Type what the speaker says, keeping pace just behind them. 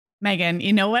Megan,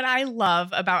 you know what I love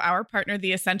about our partner,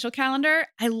 The Essential Calendar?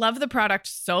 I love the product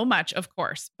so much, of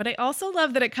course, but I also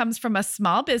love that it comes from a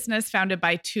small business founded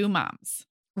by two moms.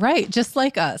 Right, just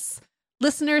like us.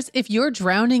 Listeners, if you're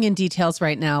drowning in details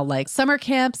right now, like summer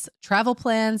camps, travel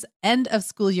plans, end of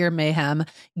school year mayhem,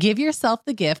 give yourself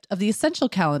the gift of The Essential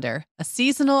Calendar, a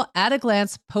seasonal,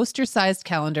 at-a-glance, poster-sized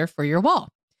calendar for your wall.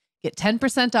 Get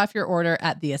 10% off your order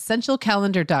at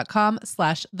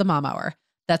theessentialcalendar.com/themomhour.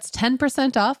 That's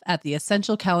 10% off at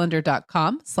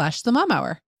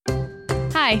theessentialcalendar.com/themomhour.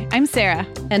 Hi, I'm Sarah.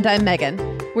 And I'm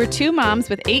Megan. We're two moms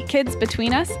with 8 kids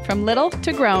between us, from little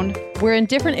to grown. We're in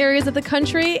different areas of the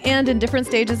country and in different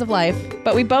stages of life.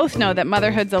 But we both know that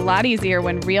motherhood's a lot easier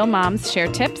when real moms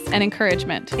share tips and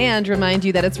encouragement. And remind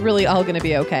you that it's really all going to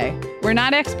be okay. We're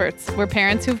not experts. We're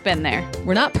parents who've been there.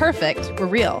 We're not perfect. We're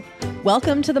real.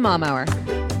 Welcome to the Mom Hour.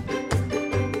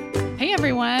 Hey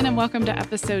everyone, and welcome to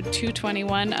episode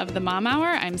 221 of the Mom Hour.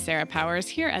 I'm Sarah Powers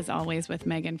here, as always, with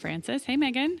Megan Francis. Hey,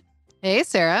 Megan. Hey,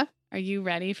 Sarah. Are you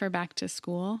ready for back to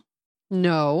school?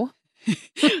 No.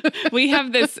 We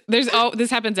have this.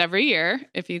 This happens every year.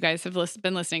 If you guys have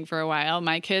been listening for a while,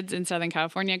 my kids in Southern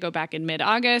California go back in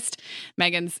mid-August.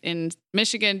 Megan's in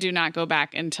Michigan do not go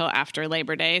back until after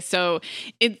Labor Day. So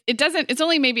it doesn't. It's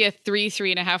only maybe a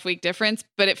 3.5 week difference,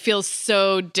 but it feels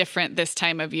so different this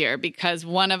time of year because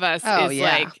one of us is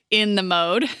like in the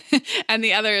mode, and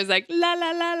the other is like la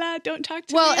la la la. Don't talk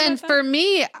to me. Well, and for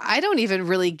me, I don't even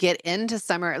really get into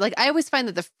summer. Like I always find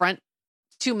that the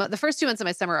first 2 months of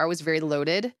my summer are always very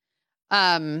loaded.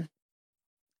 And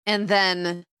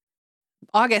then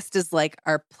August is like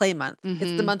our play month. Mm-hmm.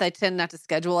 It's the month I tend not to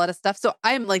schedule a lot of stuff. So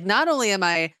I'm like, not only am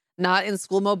I not in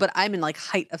school mode, but I'm in like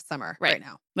height of summer right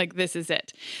now. Like this is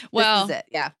it. Well, this is it.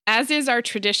 Yeah. As is our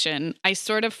tradition, I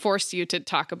sort of force you to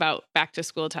talk about back to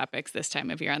school topics this time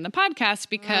of year on the podcast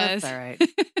because that's all right.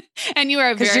 And you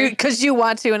are because you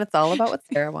want to, and it's all about what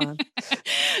Sarah wants.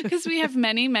 Because we have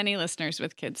many, many listeners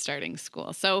with kids starting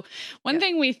school. So one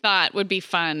thing we thought would be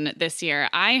fun this year,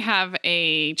 I have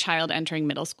a child entering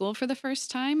middle school for the first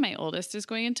time. My oldest is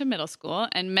going into middle school,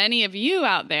 and many of you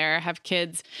out there have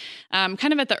kids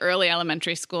kind of at the early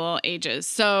elementary school ages.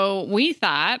 So we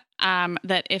thought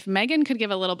that if Megan could give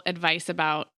a little advice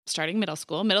about starting middle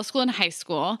school and high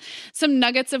school, some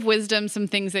nuggets of wisdom, some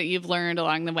things that you've learned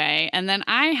along the way. And then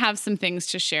I have some things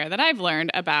to share that I've learned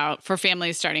about for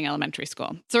families starting elementary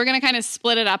school. So we're going to kind of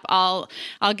split it up. I'll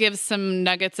give some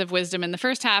nuggets of wisdom in the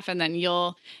first half, and then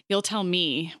you'll tell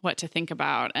me what to think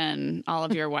about and all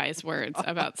of your wise words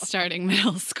about starting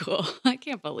middle school. I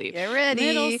can't believe Get ready.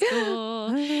 Middle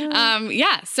school.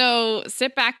 So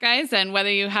sit back, guys, and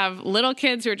whether you have little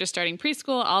kids who are just starting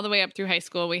preschool all the way up through high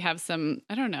school, we have some,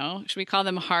 I don't know, should we call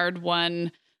them hard-won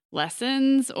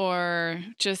lessons or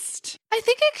just? I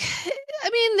think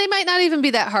they might not even be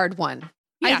that hard won.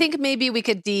 Yeah. I think maybe we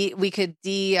could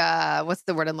what's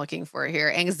the word I'm looking for here?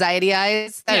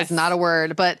 Anxiety-ize. That is not a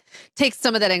word, but take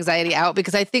some of that anxiety out,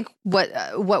 because I think what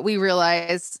I have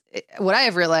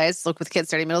realized, look, with kids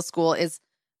starting middle school is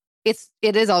it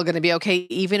is all going to be okay,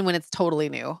 even when it's totally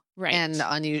new, right, and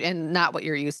not what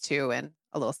you're used to, and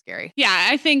a little scary. Yeah,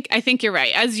 I think you're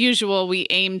right. As usual, we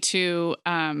aim to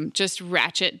just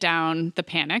ratchet down the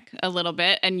panic a little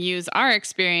bit and use our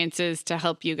experiences to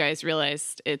help you guys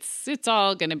realize it's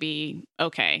all going to be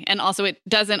okay. And also, it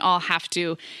doesn't all have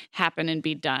to happen and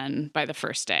be done by the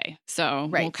first day. So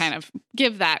we'll kind of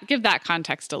give that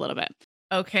context a little bit.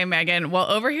 Okay, Megan. Well,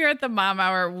 over here at the Mom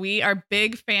Hour, we are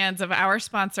big fans of our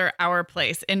sponsor, Our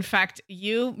Place. In fact,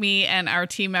 you, me, and our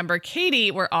team member,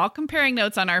 Katie, were all comparing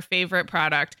notes on our favorite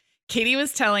product. Katie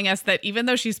was telling us that even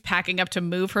though she's packing up to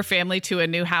move her family to a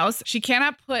new house, she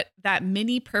cannot put that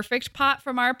mini perfect pot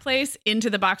from Our Place into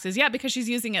the boxes yet because she's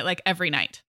using it like every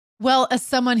night. Well, as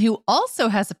someone who also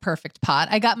has a perfect pot,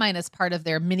 I got mine as part of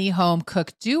their mini home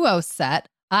cook duo set.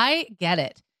 I get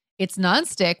it. It's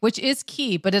nonstick, which is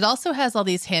key, but it also has all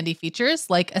these handy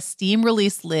features like a steam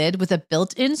release lid with a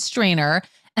built-in strainer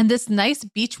and this nice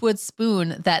beechwood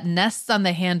spoon that nests on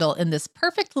the handle in this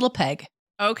perfect little peg.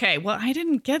 Okay, well, I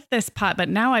didn't get this pot, but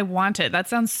now I want it. That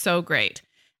sounds so great.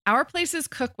 Our Place's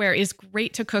cookware is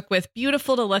great to cook with,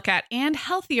 beautiful to look at, and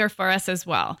healthier for us as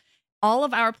well. All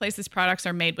of Our Place's products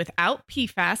are made without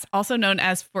PFAS, also known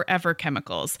as forever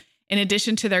chemicals. In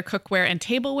addition to their cookware and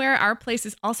tableware, Our Place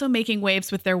is also making waves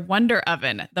with their Wonder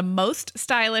Oven, the most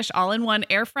stylish all-in-one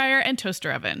air fryer and toaster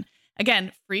oven.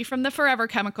 Again, free from the forever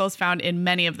chemicals found in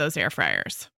many of those air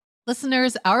fryers.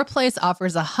 Listeners, Our Place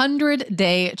offers a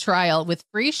 100-day trial with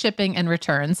free shipping and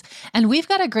returns, and we've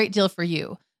got a great deal for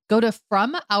you. Go to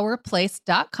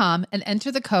FromOurPlace.com and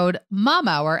enter the code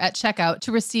MOMHOUR at checkout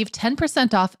to receive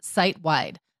 10% off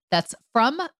site-wide. That's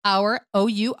from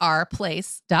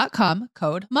OurPlace.com,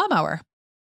 code MOMHOUR.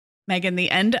 Megan,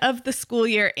 the end of the school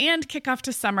year and kickoff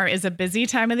to summer is a busy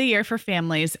time of the year for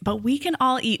families, but we can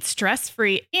all eat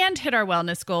stress-free and hit our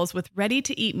wellness goals with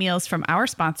ready-to-eat meals from our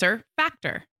sponsor,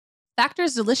 Factor.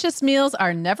 Factor's delicious meals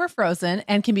are never frozen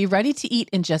and can be ready to eat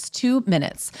in just 2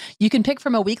 minutes. You can pick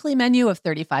from a weekly menu of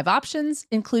 35 options,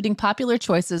 including popular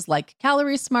choices like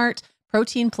Calorie Smart,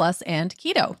 Protein Plus, and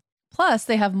Keto. Plus,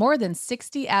 they have more than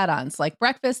 60 add-ons like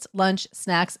breakfast, lunch,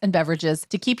 snacks, and beverages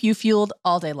to keep you fueled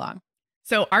all day long.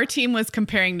 So our team was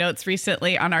comparing notes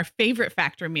recently on our favorite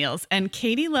Factor meals, and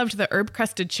Katie loved the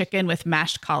herb-crusted chicken with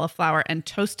mashed cauliflower and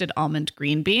toasted almond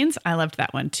green beans. I loved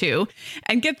that one too.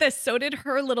 And get this, so did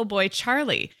her little boy,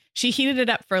 Charlie. She heated it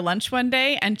up for lunch one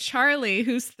day, and Charlie,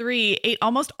 who's 3, ate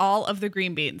almost all of the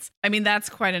green beans. I mean, that's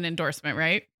quite an endorsement,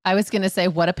 right? I was going to say,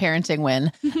 what a parenting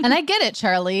win. And I get it,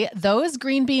 Charlie. Those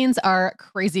green beans are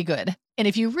crazy good. And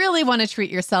if you really want to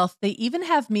treat yourself, they even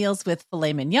have meals with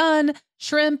filet mignon,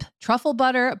 shrimp, truffle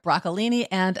butter, broccolini,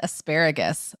 and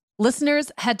asparagus.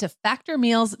 Listeners, head to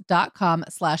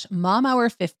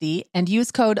factormeals.com/momhour50 and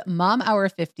use code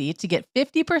momhour50 to get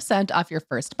 50% off your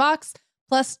first box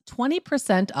plus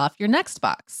 20% off your next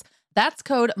box. That's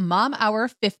code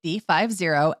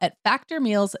momhour50 at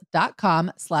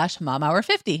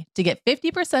factormeals.com/momhour50 to get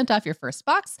 50% off your first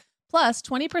box plus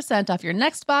 20% off your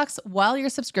next box while your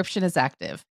subscription is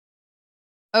active.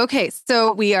 Okay,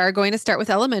 so we are going to start with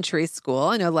elementary school.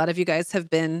 I know a lot of you guys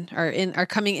are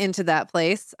coming into that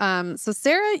place. So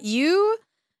Sarah, you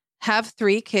have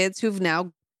 3 kids who've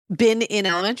now been in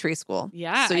elementary school.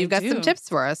 Yeah. So you've got some tips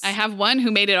for us. I have one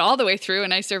who made it all the way through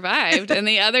and I survived, and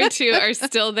the other 2 are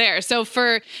still there. So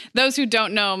for those who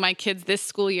don't know, my kids this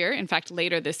school year, in fact,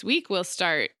 later this week, will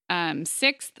start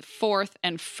 6th, 4th,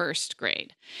 and 1st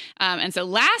grade. And so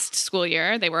last school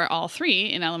year, they were all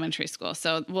 3 in elementary school.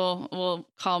 So we'll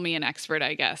call me an expert,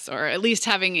 I guess, or at least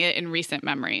having it in recent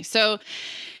memory. So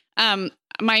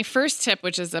my first tip,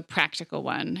 which is a practical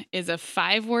one, is a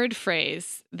 5-word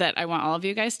phrase that I want all of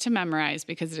you guys to memorize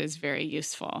because it is very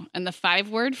useful. And the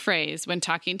 5-word phrase when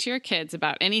talking to your kids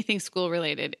about anything school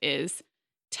related is,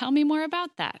 tell me more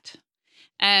about that.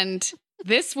 And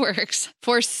this works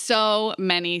for so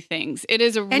many things. It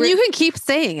is and you can keep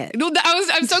saying it. No,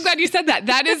 I'm so glad you said that.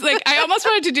 That is like, I almost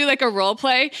wanted to do like a role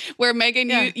play where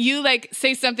Megan, you like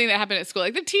say something that happened at school.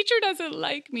 Like, the teacher doesn't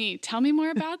like me. Tell me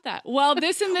more about that. Well,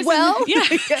 this and this. Well, yeah.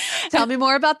 Tell me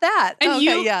more about that. And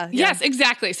Okay, yes,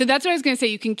 exactly. So that's what I was going to say.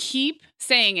 You can keep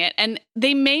saying it, and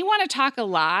they may want to talk a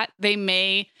lot. They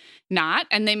may not,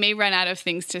 and they may run out of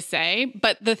things to say.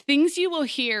 But the things you will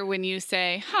hear when you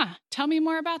say, tell me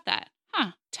more about that.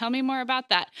 Tell me more about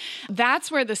that. That's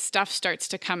where the stuff starts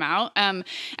to come out. And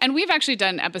we've actually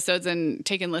done episodes and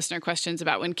taken listener questions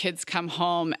about when kids come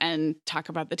home and talk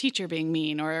about the teacher being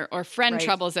mean or friend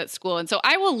troubles at school. And so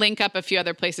I will link up a few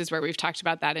other places where we've talked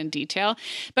about that in detail.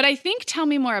 But I think tell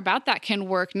me more about that can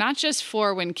work not just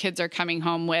for when kids are coming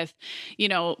home with,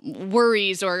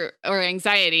 worries or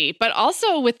anxiety, but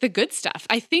also with the good stuff.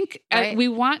 I think we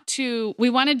want to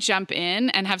jump in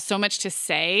and have so much to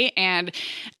say and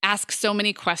ask so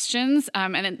many questions.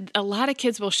 And a lot of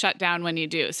kids will shut down when you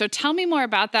do. So tell me more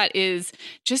about that is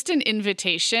just an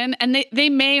invitation. And they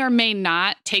may or may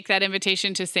not take that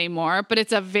invitation to say more, but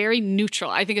it's a very neutral,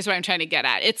 I think is what I'm trying to get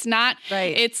at. It's not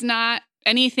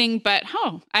anything but,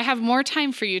 I have more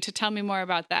time for you to tell me more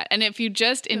about that. And if you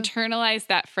just internalize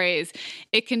that phrase,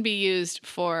 it can be used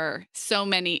for so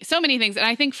many things. And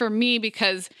I think for me,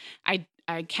 because I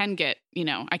can get,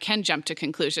 I can jump to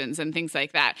conclusions and things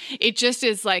like that. It just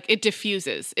is like, it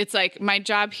diffuses. It's like my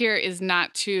job here is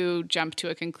not to jump to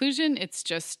a conclusion. It's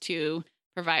just to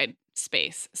provide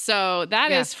space. So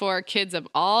that is for kids of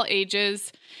all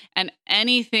ages and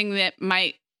anything that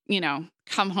might,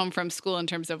 come home from school in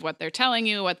terms of what they're telling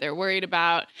you, what they're worried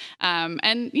about.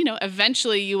 And,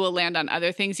 eventually you will land on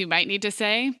other things you might need to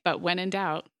say, but when in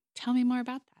doubt, tell me more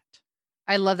about that.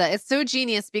 I love that. It's so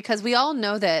genius because we all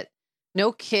know that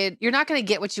no kid, you're not going to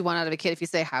get what you want out of a kid if you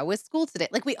say, how was school today?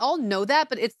 Like, we all know that,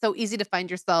 but it's so easy to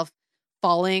find yourself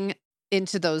falling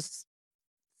into those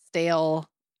stale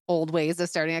old ways of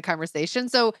starting a conversation.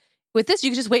 So with this, you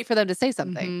can just wait for them to say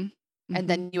something. Mm-hmm. And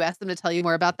then you ask them to tell you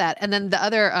more about that. And then the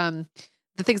other,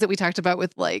 the things that we talked about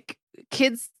with like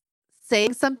kids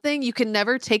saying something, you can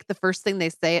never take the first thing they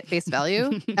say at face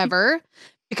value ever,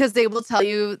 because they will tell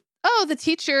you, oh, the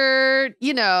teacher,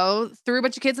 threw a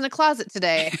bunch of kids in a closet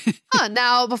today.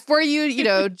 Now, before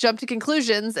you, jump to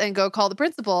conclusions and go call the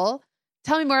principal,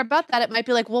 tell me more about that. It might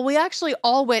be like, well, we actually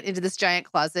all went into this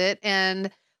giant closet and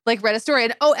like read a story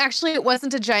and, oh, actually it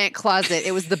wasn't a giant closet.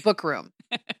 It was the book room.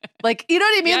 Like, you know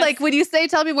what I mean? Yes. Like when you say,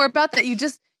 tell me more about that, you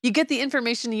get the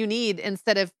information you need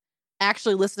instead of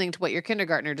actually listening to what your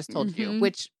kindergartner just told you,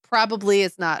 which probably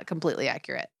is not completely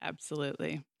accurate.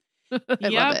 Absolutely. I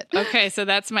love it. Okay, so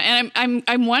that's and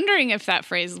I'm wondering if that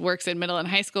phrase works in middle and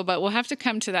high school, but we'll have to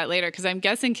come to that later because I'm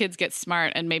guessing kids get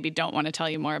smart and maybe don't want to tell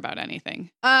you more about anything.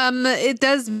 It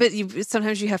does, but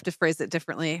sometimes you have to phrase it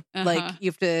differently. Like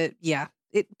you have to,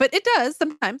 but it does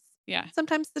sometimes. Yeah.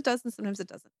 Sometimes it does and sometimes it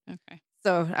doesn't. Okay.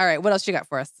 So, all right, what else you got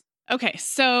for us? Okay,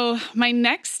 so my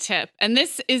next tip, and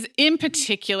this is in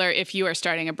particular if you are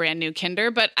starting a brand new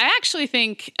kinder, but I actually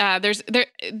think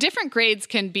different grades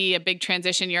can be a big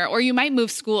transition year, or you might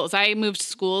move schools. I moved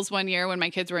schools one year when my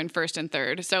kids were in first and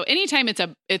third. So anytime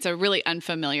it's a really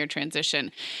unfamiliar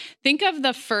transition, think of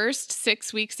the first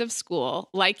 6 weeks of school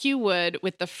like you would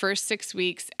with the first 6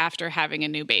 weeks after having a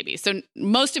new baby. So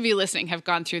most of you listening have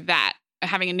gone through that,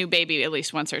 having a new baby at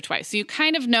least once or twice. So you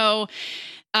kind of know.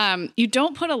 You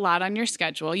don't put a lot on your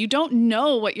schedule. You don't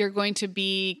know what you're going to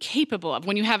be capable of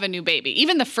when you have a new baby.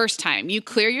 Even the first time you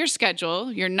clear your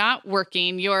schedule, you're not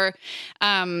working.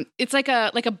 It's like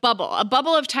a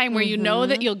bubble of time where you know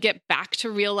that you'll get back to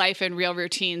real life and real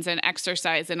routines and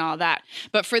exercise and all that.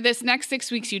 But for this next 6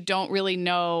 weeks, you don't really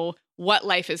know what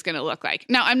life is going to look like.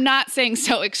 Now, I'm not saying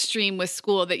so extreme with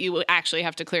school that you will actually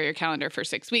have to clear your calendar for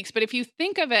 6 weeks, but if you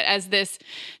think of it as this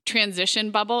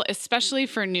transition bubble, especially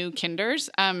for new kinders,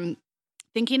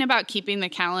 thinking about keeping the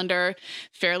calendar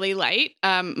fairly light.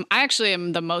 I actually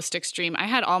am the most extreme. I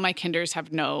had all my kinders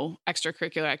have no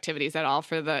extracurricular activities at all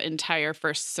for the entire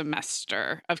first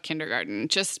semester of kindergarten,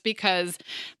 just because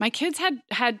my kids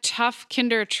had tough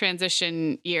kinder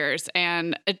transition years,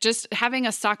 and just having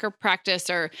a soccer practice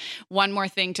or one more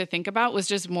thing to think about was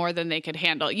just more than they could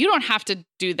handle. You don't have to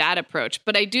do that approach,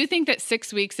 but I do think that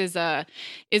 6 weeks is a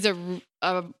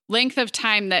length of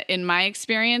time that, in my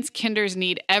experience, kinders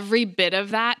need every bit of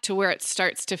that to where it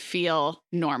starts to feel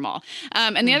normal.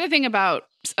 And the other thing about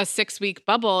a 6 week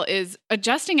bubble is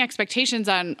adjusting expectations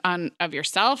on of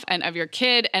yourself and of your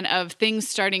kid and of things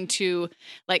starting to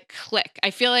like click.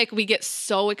 I feel like we get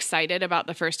so excited about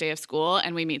the first day of school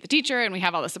and we meet the teacher and we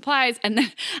have all the supplies. And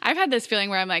then I've had this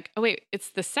feeling where I'm like, oh wait, it's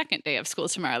the second day of school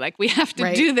tomorrow. Like we have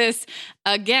to do this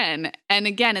again and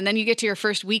again. And then you get to your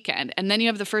first weekend and then you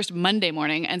have the first Monday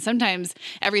morning. And sometimes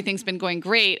everything's been going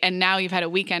great. And now you've had a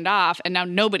weekend off and now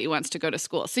nobody wants to go to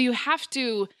school. So you have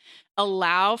to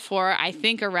allow for, I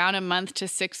think, around a month to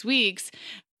 6 weeks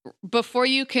before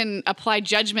you can apply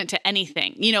judgment to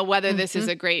anything, whether this is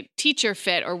a great teacher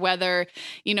fit or whether,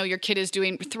 your kid is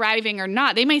thriving or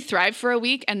not. They may thrive for a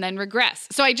week and then regress.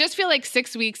 So I just feel like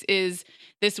 6 weeks is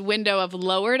this window of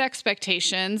lowered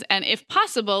expectations and, if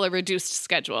possible, a reduced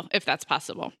schedule, if that's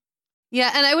possible.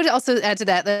 Yeah. And I would also add to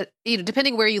that,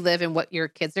 depending where you live and what your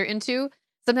kids are into,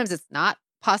 sometimes it's not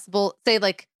possible. Say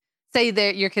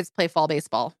that your kids play fall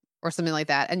baseball or something like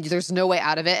that, and there's no way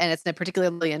out of it, and it's a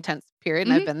particularly intense period,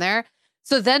 and I've been there.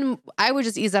 So then I would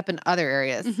just ease up in other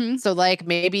areas. So like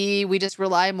maybe we just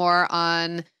rely more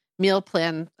on meal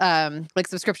plan, like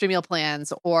subscription meal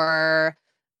plans, or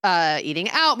eating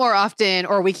out more often,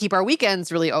 or we keep our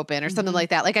weekends really open or something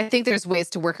like that. Like I think there's ways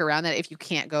to work around that if you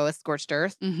can't go a scorched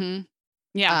earth.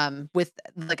 Yeah. With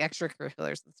like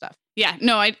extracurriculars and stuff. Yeah,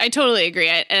 no, I totally agree.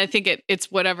 I think it's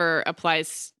whatever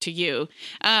applies to you.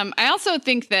 I also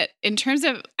think that in terms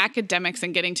of academics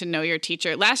and getting to know your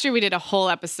teacher, last year we did a whole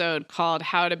episode called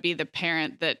How to Be the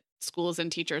Parent That Schools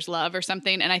and Teachers Love or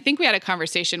something. And I think we had a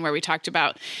conversation where we talked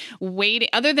about waiting,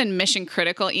 other than mission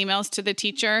critical emails to the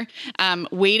teacher,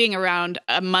 waiting around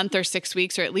a month or 6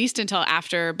 weeks, or at least until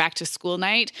after back to school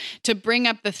night, to bring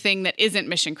up the thing that isn't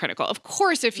mission critical. Of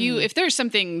course, if there's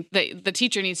something that the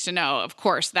teacher needs to know, of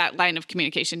course, that line of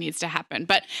communication needs to happen.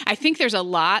 But I think there's a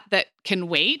lot that can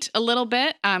wait a little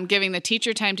bit, giving the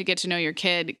teacher time to get to know your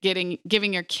kid, giving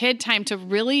your kid time to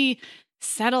really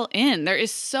settle in. There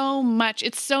is so much,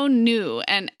 it's so new.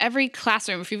 And every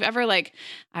classroom, if you've ever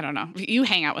you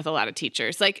hang out with a lot of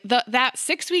teachers, like that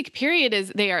 6 week period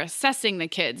is they are assessing the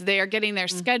kids. They are getting their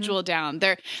schedule down.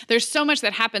 There's so much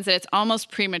that happens that it's almost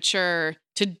premature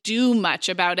to do much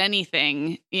about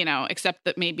anything, except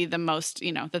that maybe the most,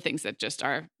 the things that just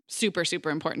are super,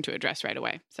 super important to address right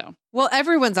away. So, well,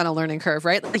 everyone's on a learning curve,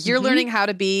 right? Like you're learning how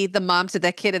to be the mom to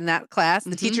that kid in that class.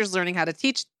 The teacher's learning how to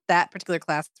teach that particular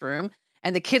classroom.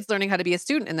 And the kids learning how to be a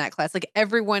student in that class. Like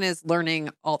everyone is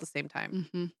learning all at the same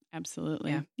time.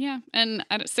 Absolutely. Yeah. And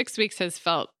 6 weeks has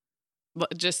felt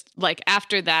just like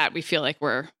after that, we feel like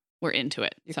we're into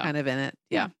it. You're kind of in it.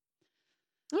 Yeah.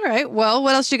 All right. Well,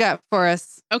 what else you got for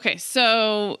us? Okay,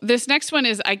 so this next one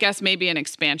is, I guess, maybe an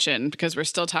expansion because we're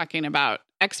still talking about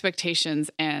expectations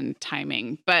and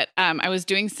timing. But I was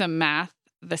doing some math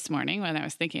this morning when I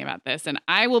was thinking about this, and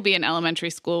I will be an elementary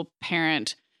school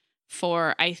parent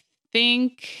for, I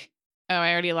think, I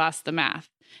already lost the math.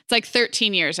 It's like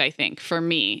 13 years, I think, for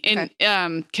me,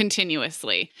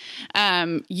 continuously.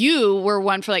 You were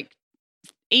one for like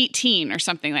 18 or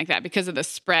something like that because of the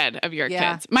spread of your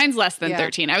kids. Mine's less than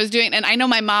 13. I was doing, and I know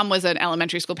my mom was an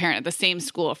elementary school parent at the same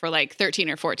school for like 13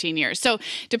 or 14 years. So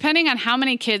depending on how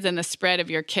many kids and the spread of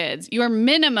your kids, you're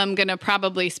minimum going to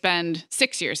probably spend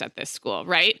 6 years at this school,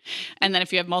 right? And then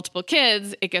if you have multiple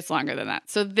kids, it gets longer than that.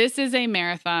 So this is a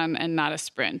marathon and not a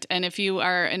sprint. And if you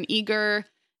are an eager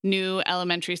new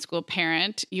elementary school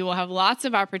parent, you will have lots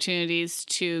of opportunities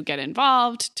to get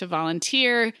involved, to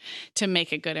volunteer, to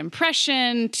make a good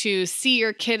impression, to see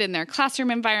your kid in their classroom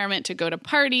environment, to go to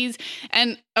parties.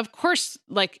 And of course,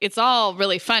 like it's all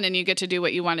really fun and you get to do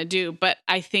what you want to do. But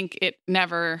I think it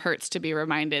never hurts to be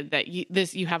reminded that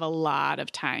you have a lot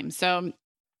of time. So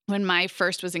when my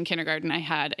first was in kindergarten, I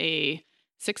had a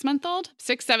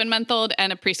 7-month-old,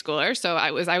 and a preschooler. So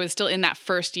I was still in that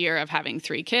first year of having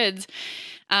 3 kids.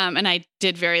 And I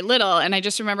did very little. And I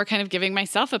just remember kind of giving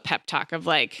myself a pep talk of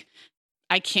like,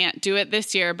 I can't do it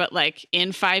this year, but like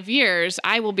in 5 years,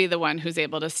 I will be the one who's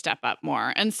able to step up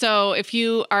more. And so if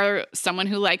you are someone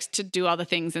who likes to do all the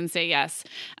things and say yes,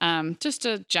 just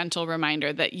a gentle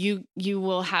reminder that you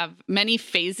will have many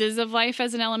phases of life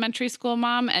as an elementary school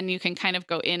mom, and you can kind of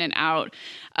go in and out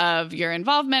of your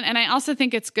involvement. And I also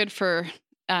think it's good for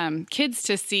kids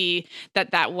to see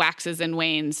that waxes and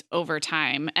wanes over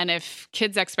time. And if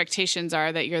kids' expectations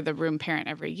are that you're the room parent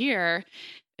every year,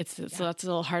 so that's a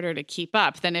little harder to keep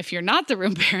up than if you're not the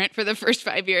room parent for the first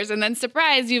 5 years. And then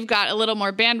surprise, you've got a little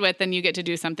more bandwidth and you get to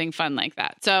do something fun like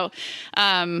that. So,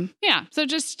 so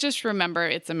just remember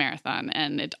it's a marathon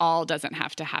and it all doesn't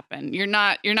have to happen. You're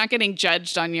not getting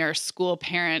judged on your school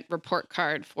parent report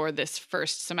card for this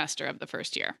first semester of the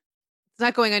first year. It's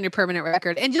not going on your permanent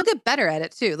record, and you'll get better at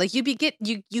it too. Like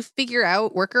you figure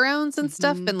out workarounds and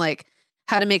stuff, and like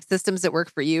how to make systems that work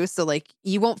for you. So like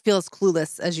you won't feel as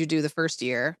clueless as you do the first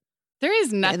year. There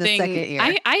is nothing. In the second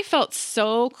year. I felt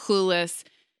so clueless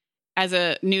as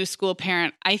a new school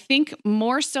parent. I think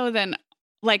more so than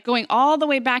like going all the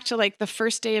way back to like the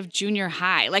first day of junior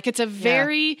high. Like it's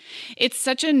it's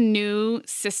such a new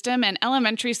system, and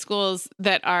elementary schools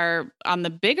that are on the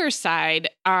bigger side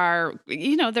are,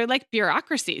 they're like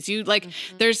bureaucracies.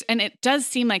 And it does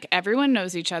seem like everyone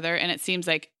knows each other, and it seems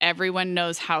like everyone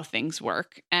knows how things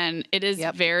work, and it is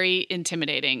very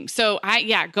intimidating. So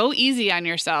go easy on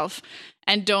yourself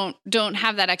and don't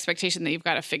have that expectation that you've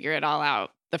got to figure it all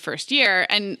out the first year.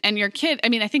 And your kid, I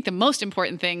mean, I think the most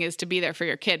important thing is to be there for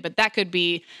your kid, but that could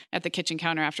be at the kitchen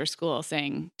counter after school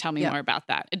saying, tell me more about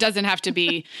that. It doesn't have to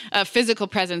be a physical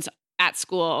presence at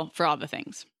school for all the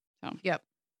things. So. Yep.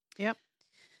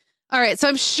 All right. So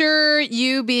I'm sure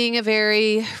you being a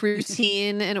very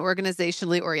routine and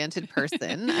organizationally oriented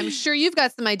person, I'm sure you've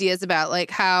got some ideas about like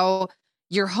how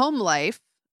your home life,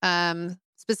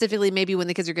 specifically maybe when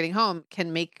the kids are getting home,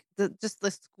 can make the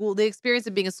experience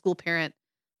of being a school parent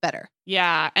better.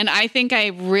 Yeah. And I think I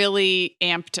really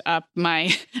amped up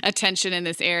my attention in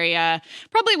this area,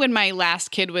 probably when my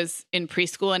last kid was in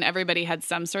preschool and everybody had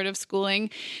some sort of schooling.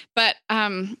 But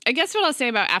I guess what I'll say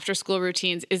about after school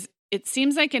routines is it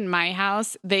seems like in my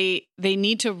house, they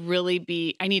need to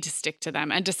I need to stick to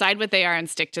them and decide what they are and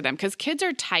stick to them, because kids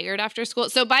are tired after school.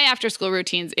 So by after school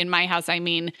routines in my house, I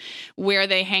mean where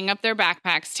they hang up their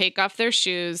backpacks, take off their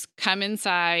shoes, come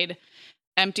inside,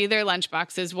 empty their lunch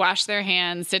boxes, wash their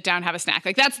hands, sit down, have a snack.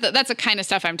 Like that's the kind of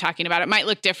stuff I'm talking about. It might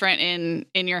look different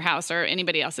in your house or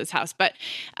anybody else's house, but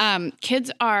kids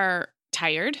are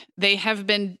tired. They have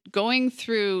been going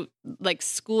through like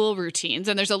school routines,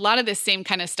 and there's a lot of this same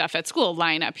kind of stuff at school.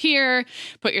 Line up here,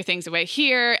 put your things away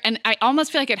here. And I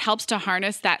almost feel like it helps to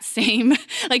harness that same,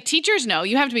 like teachers know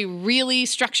you have to be really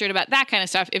structured about that kind of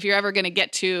stuff if you're ever going to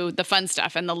get to the fun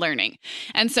stuff and the learning.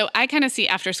 And so I kind of see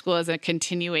after school as a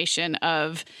continuation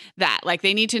of that. Like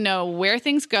they need to know where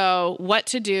things go, what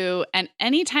to do. And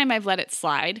anytime I've let it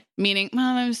slide, meaning,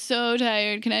 Mom, I'm so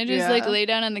tired. Can I just like lay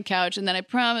down on the couch and then I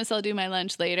promise I'll do my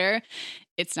lunch later?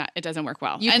 It doesn't work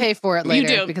well. You pay for it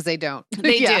later because they don't.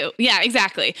 They do. Yeah,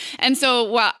 exactly. And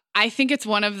so, I think it's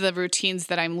one of the routines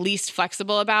that I'm least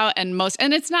flexible about, and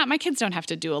it's not, my kids don't have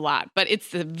to do a lot, but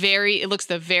it looks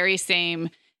the very same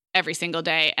every single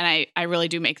day. And I really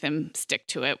do make them stick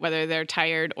to it, whether they're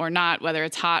tired or not, whether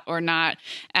it's hot or not.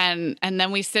 And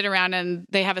then we sit around and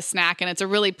they have a snack, and it's a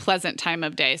really pleasant time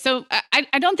of day. So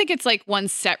I don't think it's like one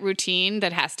set routine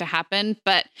that has to happen,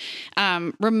 but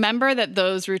remember that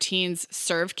those routines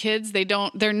serve kids.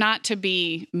 They're not to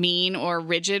be mean or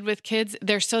rigid with kids.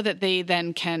 They're so that they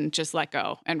then can just let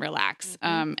go and relax.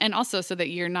 And also so that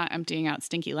you're not emptying out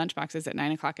stinky lunchboxes at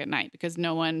 9:00 at night, because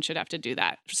no one should have to do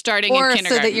that starting in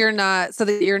kindergarten. So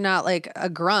that you're not like a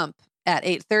grump at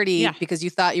 8:30 because you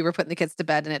thought you were putting the kids to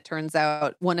bed, and it turns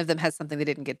out one of them has something they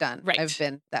didn't get done. Right. I've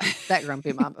been that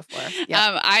grumpy mom before.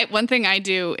 Yeah. One thing I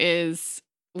do is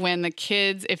when the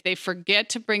kids, if they forget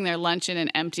to bring their lunch in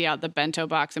and empty out the bento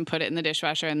box and put it in the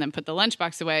dishwasher and then put the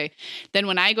lunchbox away, then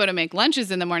when I go to make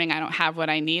lunches in the morning, I don't have what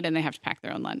I need and they have to pack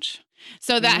their own lunch.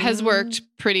 So that has worked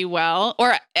pretty well.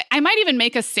 Or I might even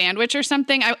make a sandwich or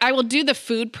something. I will do the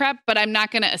food prep, but I'm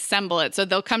not going to assemble it. So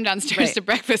they'll come downstairs to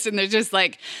breakfast and there's just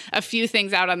like a few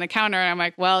things out on the counter. And I'm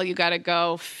like, well, you got to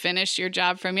go finish your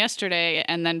job from yesterday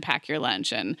and then pack your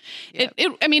lunch. And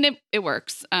it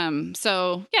works.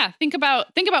 So yeah, think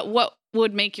about what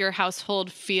would make your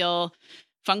household feel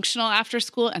functional after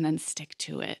school, and then stick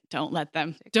to it. Don't let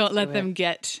them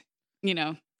get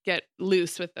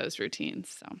loose with those routines.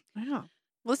 So, wow.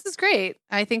 Well, this is great.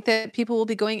 I think that people will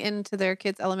be going into their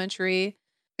kids' elementary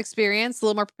experience a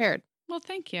little more prepared. Well,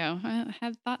 thank you. I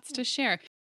had thoughts to share.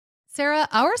 Sarah,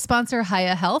 our sponsor,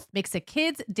 Hiya Health, makes a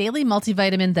kids' daily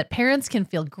multivitamin that parents can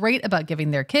feel great about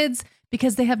giving their kids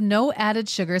because they have no added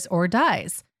sugars or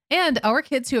dyes. And our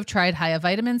kids who have tried Hiya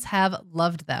vitamins have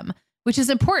loved them, which is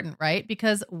important, right?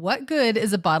 Because what good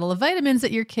is a bottle of vitamins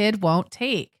that your kid won't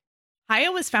take?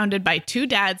 Hiya was founded by two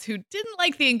dads who didn't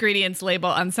like the ingredients label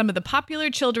on some of the popular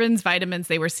children's vitamins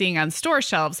they were seeing on store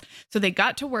shelves, so they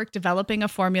got to work developing a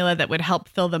formula that would help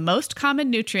fill the most common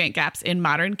nutrient gaps in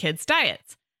modern kids'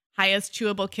 diets. Hiya's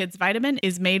Chewable Kids Vitamin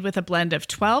is made with a blend of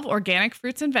 12 organic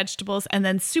fruits and vegetables and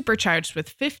then supercharged with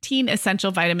 15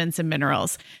 essential vitamins and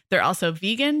minerals. They're also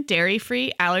vegan,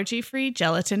 dairy-free, allergy-free,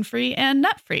 gelatin-free, and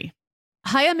nut-free.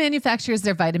 Hiya manufactures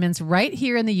their vitamins right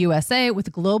here in the USA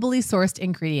with globally sourced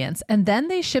ingredients, and then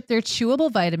they ship their chewable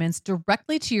vitamins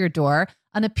directly to your door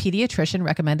on a pediatrician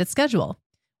recommended schedule.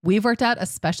 We've worked out a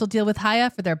special deal with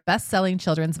Hiya for their best-selling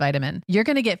children's vitamin. You're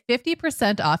going to get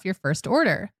 50% off your first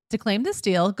order. To claim this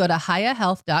deal, go to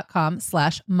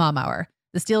hiyahealth.com/momhour.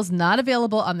 This deal is not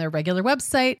available on their regular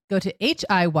website. Go to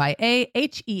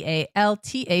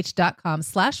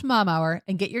hiyahealth.com/momhour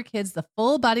and get your kids the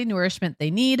full body nourishment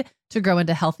they need to grow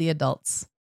into healthy adults.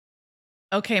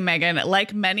 Okay, Megan,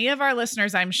 like many of our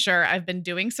listeners, I'm sure I've been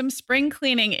doing some spring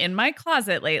cleaning in my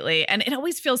closet lately, and it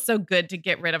always feels so good to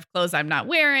get rid of clothes I'm not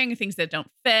wearing, things that don't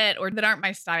fit or that aren't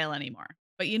my style anymore.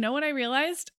 But you know what I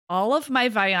realized? All of my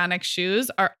Vionic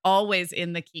shoes are always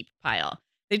in the keep pile.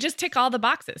 They just tick all the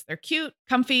boxes. They're cute,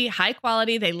 comfy, high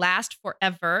quality. They last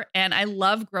forever. And I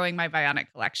love growing my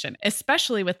Vionic collection,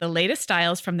 especially with the latest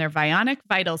styles from their Vionic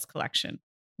Vitals collection.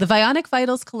 The Vionic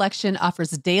Vitals collection offers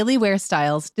daily wear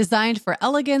styles designed for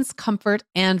elegance, comfort,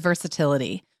 and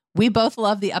versatility. We both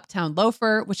love the Uptown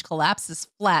loafer, which collapses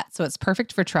flat, so it's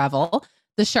perfect for travel.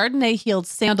 The Chardonnay heeled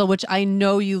sandal, which I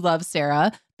know you love,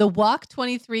 Sarah. The Walk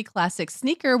 23 classic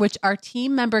sneaker, which our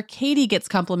team member Katie gets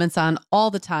compliments on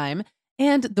all the time.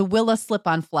 And the Willa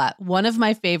slip-on flat, one of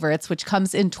my favorites, which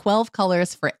comes in 12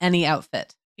 colors for any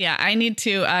outfit. Yeah, I need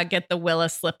to get the Willa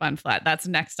slip-on flat. That's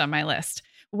next on my list.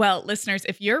 Well, listeners,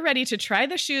 if you're ready to try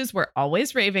the shoes we're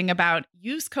always raving about,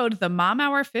 use code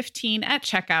TheMomHour15 at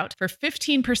checkout for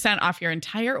 15% off your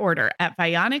entire order at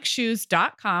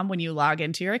VionicShoes.com when you log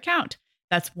into your account.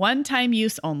 That's one-time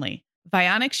use only.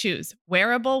 Vionic Shoes,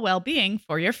 wearable well-being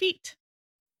for your feet.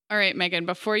 All right, Megan,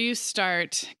 before you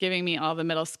start giving me all the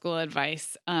middle school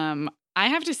advice, I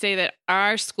have to say that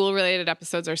our school-related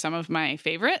episodes are some of my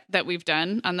favorite that we've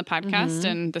done on the podcast,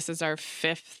 and this is our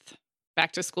 5th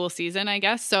back-to-school season, I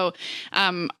guess. So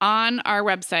on our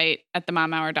website at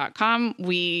themomhour.com,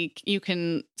 you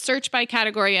can search by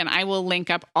category, and I will link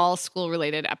up all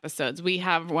school-related episodes. We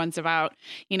have ones about,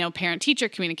 parent-teacher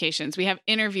communications. We have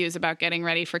interviews about getting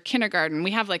ready for kindergarten.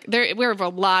 We have we have a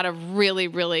lot of really,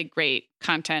 really great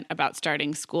content about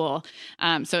starting school.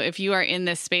 So if you are in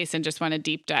this space and just want to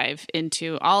deep dive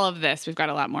into all of this, we've got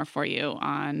a lot more for you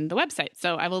on the website.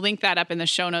 So I will link that up in the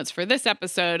show notes for this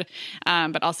episode.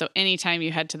 But also anytime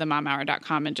you head to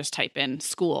themomhour.com and just type in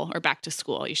school or back to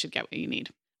school, you should get what you need.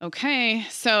 Okay.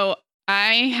 So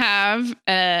I have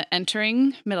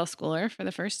entering middle schooler for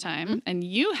the first time, and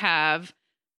you have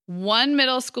 1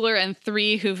 middle schooler and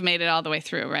 3 who've made it all the way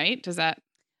through, right? Does that?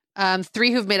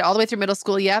 3 who've made it all the way through middle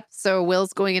school. Yep. So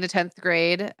Will's going into 10th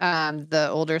grade. The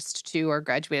oldest 2 are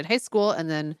graduated high school, and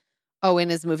then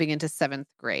Owen is moving into 7th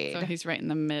grade. So he's right in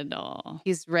the middle.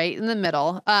 He's right in the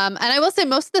middle. And I will say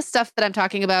most of the stuff that I'm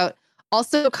talking about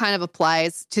also kind of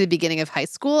applies to the beginning of high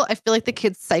school. I feel like the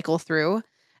kids cycle through,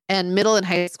 and middle and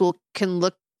high school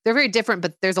they're very different,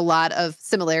 but there's a lot of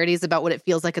similarities about what it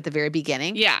feels like at the very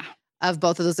beginning of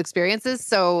both of those experiences.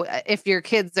 So if your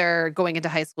kids are going into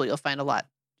high school, you'll find a lot.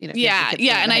 Yeah.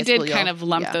 And I did kind of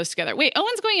lump those together. Wait,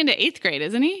 Owen's going into 8th grade,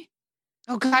 isn't he?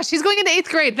 Oh gosh, he's going into 8th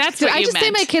grade. That's what you meant. Did I just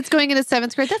say my kid's going into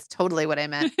 7th grade? That's totally what I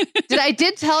meant. I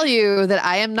did tell you that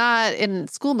I am not in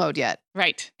school mode yet.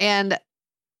 Right. And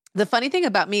the funny thing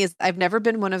about me is I've never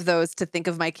been one of those to think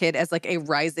of my kid as like a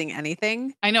rising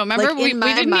anything. I know. Remember, we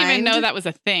didn't even know that was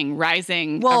a thing,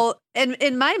 rising. Well,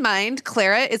 in my mind,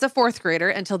 Clara is a 4th grader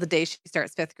until the day she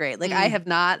starts 5th grade. Like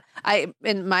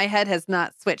in my head has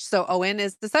not switched. So Owen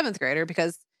is the 7th grader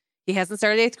because he hasn't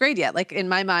started 8th grade yet. Like in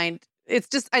my mind, it's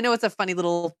just, I know it's a funny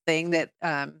little thing that,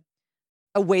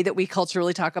 a way that we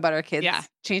culturally talk about our kids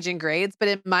changing grades. But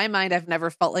in my mind, I've never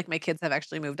felt like my kids have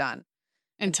actually moved on.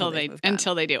 Until they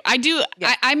do. I do.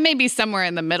 Yeah. I may be somewhere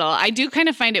in the middle. I do kind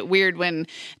of find it weird when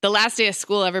the last day of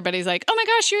school, everybody's like, oh my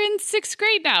gosh, you're in 6th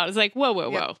grade now. It's like, whoa.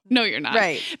 Yep. No, you're not.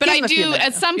 Right. But I do,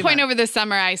 at some point over the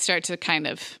summer, I start to kind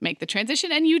of make the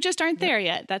transition, and you just aren't there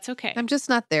yet. That's okay. I'm just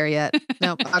not there yet.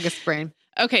 No, August brain.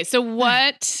 Okay. So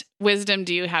what wisdom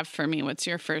do you have for me? What's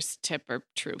your first tip or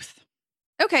truth?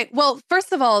 Okay. Well,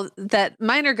 first of all, that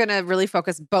mine are going to really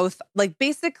focus both, like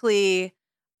basically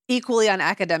equally on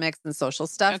academics and social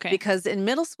stuff, because in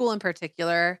middle school in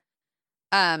particular,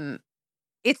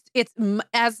 it's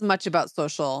as much about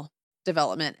social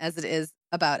development as it is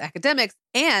about academics,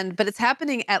 but it's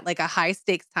happening at like a high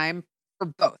stakes time for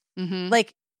both. Mm-hmm.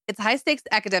 Like it's high stakes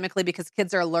academically because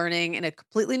kids are learning in a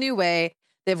completely new way.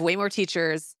 They have way more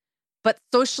teachers, but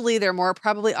socially they're more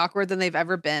probably awkward than they've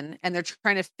ever been. And they're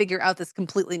trying to figure out this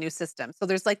completely new system. So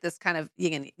there's like this kind of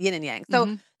yin and yang.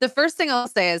 So the first thing I'll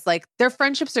say is like their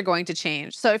friendships are going to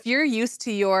change. So if you're used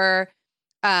to your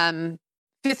 5th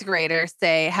grader,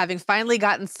 say, having finally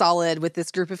gotten solid with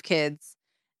this group of kids,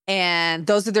 and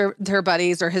those are her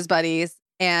buddies or his buddies,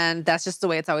 and that's just the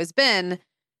way it's always been,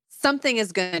 something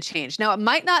is going to change. Now, it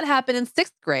might not happen in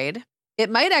 6th grade.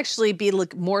 It might actually be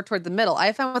like more toward the middle.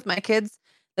 I found with my kids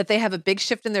that they have a big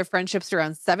shift in their friendships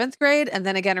around 7th grade and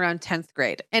then again around 10th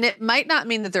grade. And it might not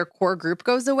mean that their core group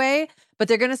goes away, but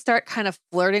they're going to start kind of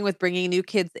flirting with bringing new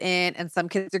kids in, and some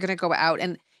kids are going to go out.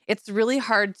 And it's really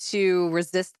hard to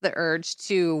resist the urge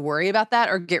to worry about that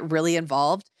or get really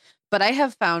involved. But I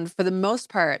have found for the most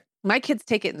part, my kids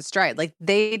take it in stride. Like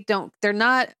they're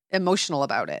not emotional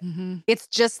about it. Mm-hmm. It's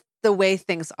just the way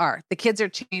things are. The kids are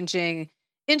changing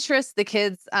interests. The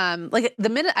kids, like the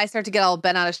minute I start to get all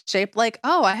bent out of shape, like,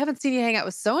 oh, I haven't seen you hang out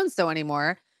with so-and-so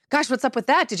anymore. Gosh, what's up with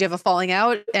that? Did you have a falling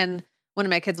out? And one of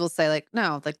my kids will say like,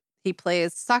 no, like he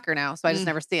plays soccer now. So I just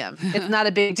never see him. It's not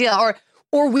a big deal.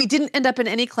 Or we didn't end up in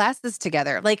any classes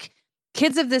together. Like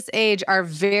kids of this age are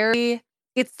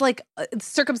it's like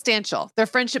circumstantial. Their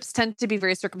friendships tend to be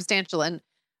very circumstantial. And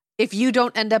if you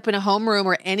don't end up in a homeroom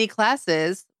or any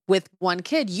classes with one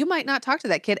kid, you might not talk to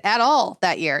that kid at all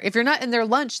that year. If you're not in their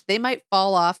lunch, they might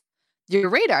fall off your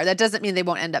radar. That doesn't mean they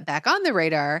won't end up back on the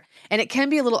radar. And it can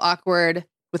be a little awkward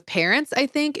with parents, I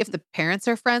think. If the parents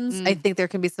are friends, I think there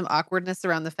can be some awkwardness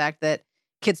around the fact that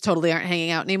kids totally aren't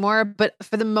hanging out anymore. But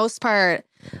for the most part,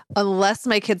 unless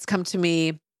my kids come to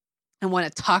me and want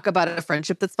to talk about a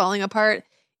friendship that's falling apart,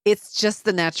 it's just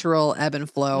the natural ebb and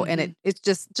flow. And it's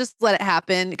just let it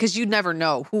happen, because you never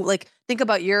know who, like, think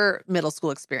about your middle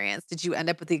school experience. Did you end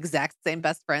up with the exact same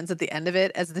best friends at the end of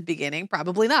it as at the beginning?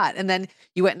 Probably not. And then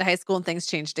you went into high school and things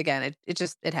changed again.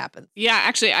 It happens. Yeah,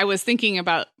 actually, I was thinking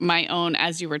about my own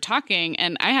as you were talking,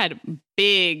 and I had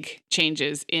big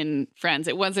changes in friends.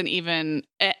 It wasn't even,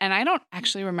 and I don't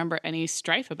actually remember any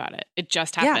strife about it. It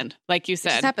just happened, like you said.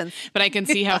 It just happens. But I can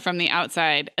see how from the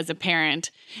outside as a parent,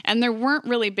 and there weren't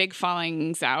really big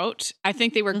fallings out. I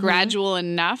think they were gradual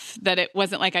enough that it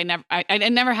wasn't like I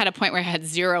never had a point where I had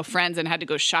 0 friends and had to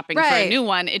go shopping for a new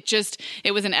one.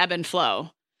 It was an ebb and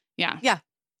flow. Yeah. Yeah.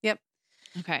 Yep.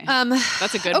 Okay.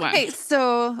 That's a good one. Okay.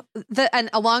 So and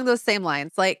along those same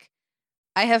lines, like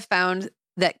I have found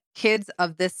that kids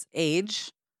of this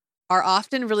age are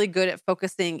often really good at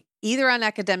focusing either on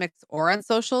academics or on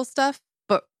social stuff,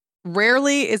 but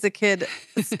rarely is a kid,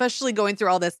 especially going through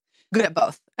all this, good at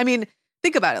both. I mean,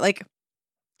 think about it. Like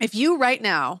if you right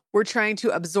now were trying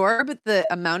to absorb the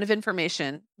amount of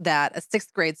information that a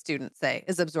 6th grade student, say,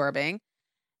 is absorbing,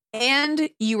 and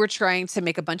you were trying to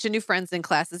make a bunch of new friends in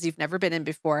classes you've never been in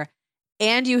before,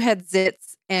 and you had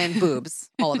zits and boobs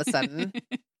all of a sudden.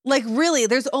 Like really,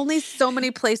 there's only so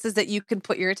many places that you can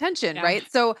put your attention, right?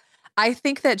 So I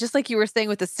think that just like you were saying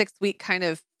with the 6-week kind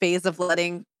of phase of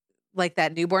letting like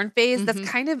that newborn phase, that's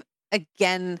kind of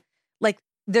again, like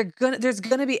there's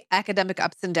gonna be academic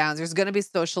ups and downs. There's gonna be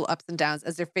social ups and downs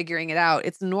as they're figuring it out.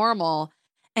 It's normal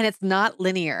and it's not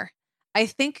linear. I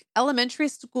think elementary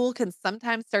school can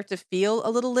sometimes start to feel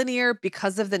a little linear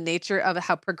because of the nature of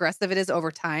how progressive it is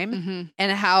over time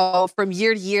and how from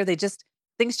year to year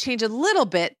things change a little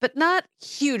bit, but not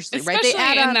hugely, especially right? They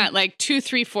add in on that like 2,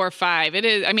 3, 4, 5. It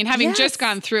is. I mean, having just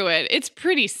gone through it, it's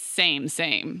pretty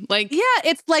same. Like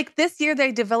it's like this year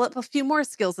they develop a few more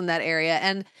skills in that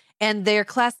area, and their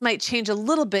class might change a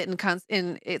little bit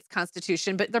in its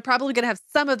constitution, but they're probably going to have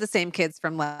some of the same kids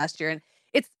from last year, and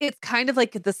it's kind of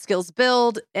like the skills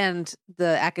build and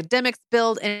the academics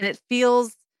build, and it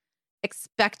feels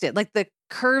expected. Like the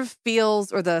curve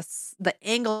feels, or the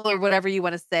angle or whatever you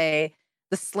want to say,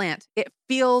 the slant. It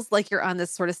feels like you're on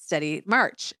this sort of steady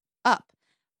march up.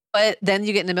 But then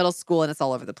you get into middle school and it's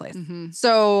all over the place.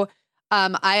 So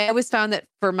I always found that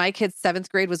for my kids, 7th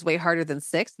grade was way harder than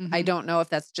 6th. I don't know if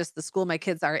that's just the school my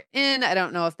kids are in. I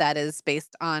don't know if that is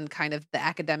based on kind of the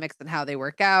academics and how they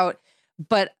work out.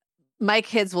 But my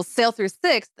kids will sail through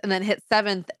 6th and then hit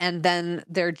 7th, and then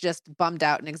they're just bummed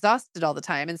out and exhausted all the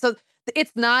time. And so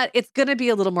it's going to be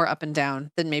a little more up and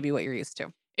down than maybe what you're used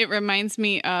to. It reminds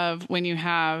me of when you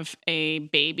have a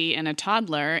baby and a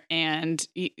toddler, and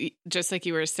just like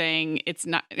you were saying,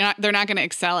 they're not going to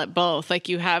excel at both. Like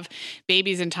you have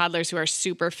babies and toddlers who are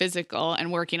super physical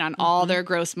and working on all their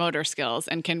gross motor skills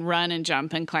and can run and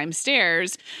jump and climb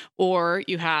stairs, or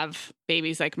you have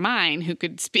babies like mine who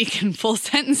could speak in full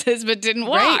sentences but didn't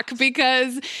walk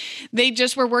because they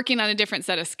just were working on a different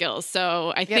set of skills.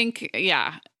 So I think,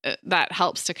 that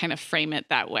helps to kind of frame it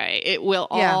that way. It will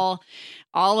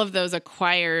all of those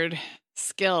acquired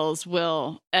skills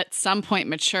will at some point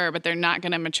mature, but they're not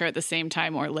going to mature at the same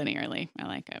time or linearly. I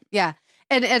like it. Yeah.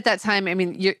 And at that time, I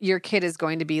mean, your kid is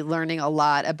going to be learning a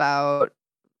lot about,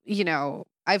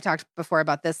 I've talked before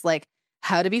about this, like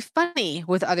how to be funny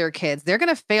with other kids. They're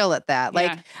going to fail at that.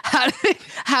 Like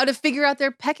how to figure out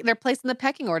their place in the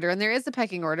pecking order. And there is a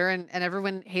pecking order, and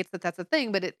everyone hates that that's a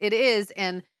thing, but it is.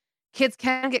 And kids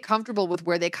can get comfortable with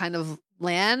where they kind of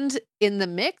land in the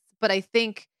mix. But I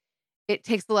think it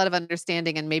takes a lot of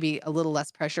understanding and maybe a little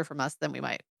less pressure from us than we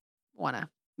might want to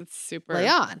lay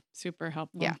on. Super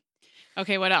helpful. Yeah.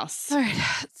 Okay, what else? All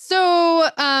right. So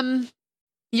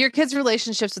your kids'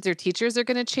 relationships with your teachers are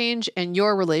going to change, and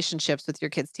your relationships with your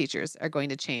kids' teachers are going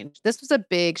to change. This was a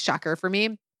big shocker for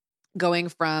me, going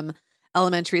from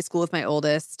elementary school with my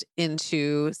oldest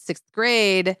into 6th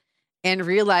grade and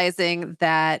realizing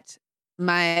that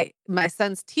my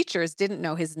son's teachers didn't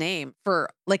know his name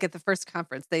for like at the first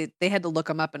conference. They had to look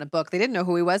him up in a book. They didn't know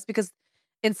who he was because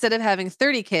instead of having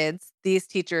 30 kids, these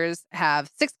teachers have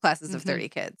 6 classes of 30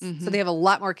 kids. So they have a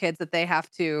lot more kids that they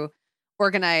have to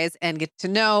organize and get to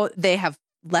know. They have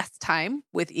less time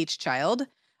with each child.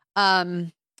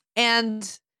 And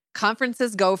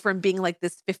conferences go from being like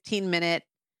this 15-minute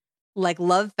like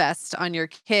love fest on your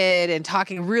kid and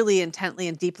talking really intently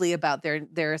and deeply about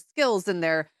their skills and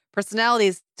their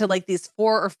personalities to like these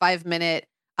 4 or 5 minute,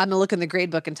 I'm gonna look in the grade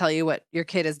book and tell you what your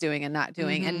kid is doing and not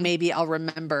doing. And maybe I'll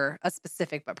remember a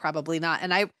specific, but probably not.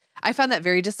 And I found that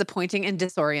very disappointing and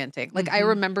disorienting. Like I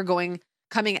remember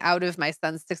coming out of my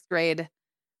son's 6th grade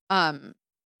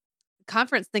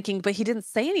conference thinking, but he didn't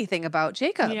say anything about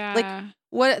Jacob. Yeah. Like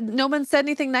what? No one said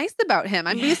anything nice about him.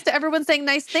 I'm used to everyone saying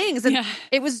nice things. And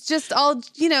it was just all,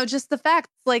 just the facts.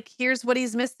 Like, here's what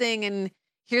he's missing and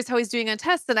here's how he's doing on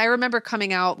tests. And I remember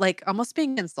coming out like almost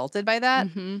being insulted by that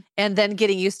and then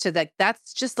getting used to that.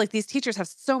 That's just like these teachers have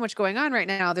so much going on right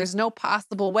now. There's no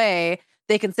possible way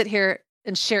they can sit here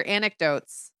and share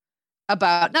anecdotes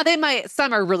about, now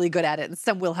some are really good at it and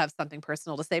some will have something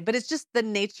personal to say, but it's just the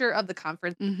nature of the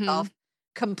conference itself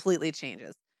completely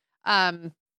changes.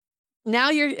 Now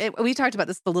we talked about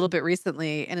this a little bit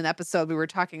recently in an episode. We were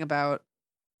talking about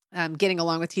getting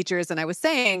along with teachers. And I was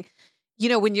saying,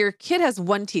 when your kid has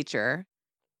one teacher,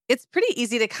 it's pretty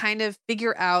easy to kind of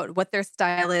figure out what their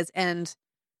style is and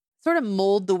sort of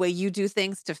mold the way you do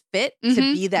things to fit to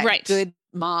be that good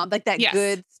mom, like that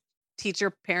good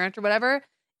teacher, parent, or whatever.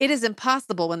 It is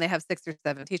impossible when they have 6 or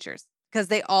 7 teachers because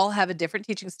they all have a different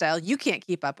teaching style. You can't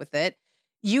keep up with it.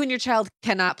 You and your child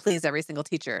cannot please every single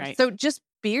teacher. Right. So just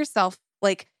be yourself,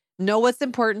 like know what's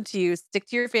important to you, stick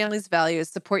to your family's values,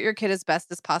 support your kid as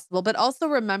best as possible, but also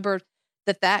remember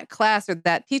that class or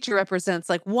that teacher represents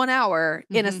like 1 hour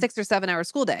in a 6 or 7 hour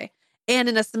school day. and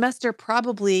in a semester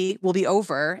probably will be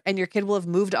over and your kid will have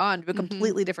moved on to a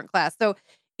completely different class. So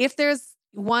if there's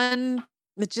one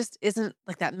that just isn't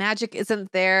like that magic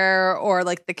isn't there, or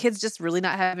like the kid's just really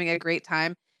not having a great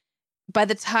time, by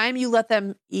the time you let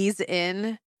them ease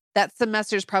in, that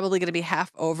semester is probably going to be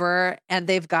half over and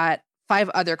they've got 5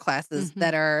 other classes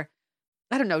that are,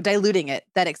 I don't know, diluting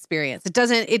that experience. It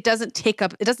doesn't need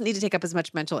to take up as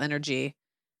much mental energy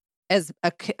as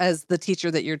the teacher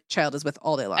that your child is with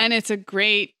all day long. And it's a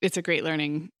great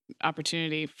learning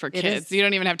opportunity for kids. You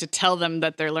don't even have to tell them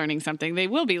that they're learning something. They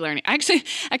will be learning. Actually,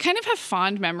 I kind of have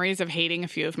fond memories of hating a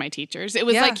few of my teachers. It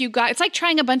was like it's like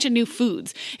trying a bunch of new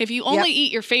foods. If you only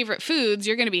eat your favorite foods,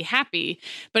 you're going to be happy.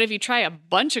 But if you try a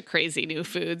bunch of crazy new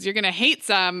foods, you're going to hate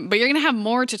some, but you're going to have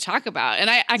more to talk about. And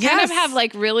I kind of have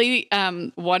like really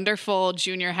wonderful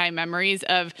junior high memories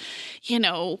of,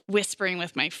 whispering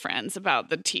with my friends about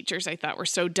the teachers I thought were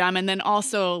so dumb, and then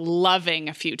also loving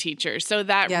a few teachers. So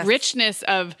that richness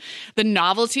of the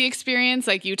novelty experience,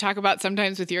 like you talk about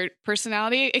sometimes with your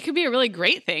personality, it could be a really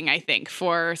great thing, I think,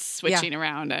 for switching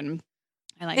around. And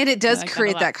it does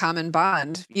create that common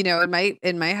bond.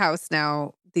 In my house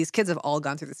now, these kids have all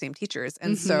gone through the same teachers.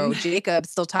 And so Jacob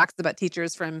still talks about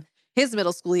teachers from his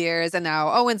middle school years. And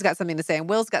now Owen's got something to say and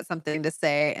Will's got something to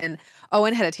say. And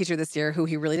Owen had a teacher this year who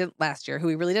he really didn't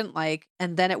like.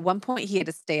 And then at one point he had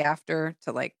to stay after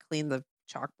to like clean the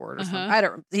chalkboard or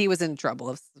something. He was in trouble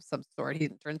of some sort. He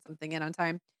didn't turn something in on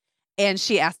time. And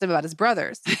she asked him about his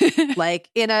brothers, like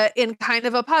in kind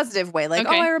of a positive way. Like,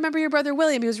 oh, I remember your brother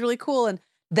William. He was really cool. And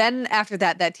then after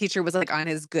that teacher was like on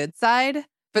his good side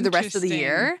for the rest of the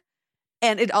year.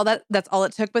 And that's all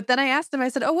it took. But then I asked him, I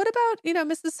said, oh, what about,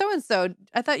 Mrs. So-and-so?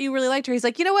 I thought you really liked her. He's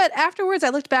like, you know what? Afterwards, I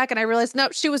looked back and I realized, no,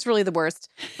 she was really the worst.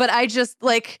 But I just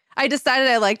I decided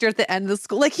I liked her at the end of the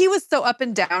school. Like he was so up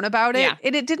and down about it. Yeah.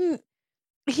 And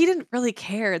he didn't really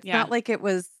care. It's not like it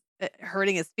was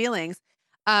hurting his feelings.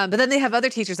 But then they have other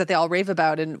teachers that they all rave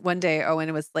about. And one day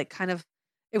Owen was like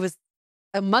it was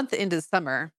a month into the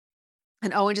summer.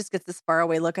 And Owen just gets this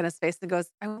faraway look on his face and goes,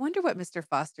 I wonder what Mr.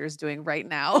 Foster is doing right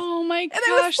now. Oh my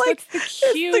gosh, that's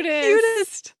the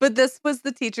cutest. But this was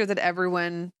the teacher that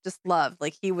everyone just loved.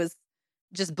 Like he was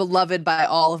just beloved by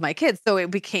all of my kids. So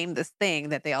it became this thing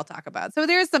that they all talk about. So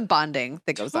there's some bonding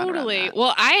that goes on around that.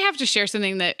 Well, I have to share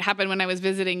something that happened when I was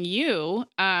visiting you.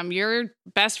 Your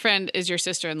best friend is your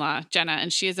sister-in-law, Jenna,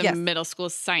 and she is a middle school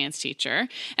science teacher.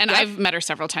 And I've met her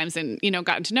several times and,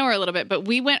 gotten to know her a little bit. But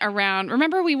we went around,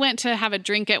 remember we went to have a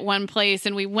drink at one place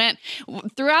and we went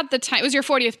throughout the time, it was your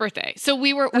 40th birthday. So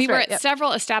we were at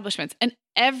several establishments, and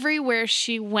everywhere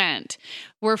she went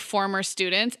were former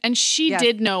students, and she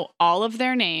did know all of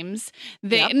their names.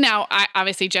 Now,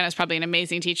 obviously, Jenna's probably an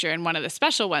amazing teacher and one of the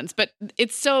special ones, but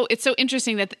it's so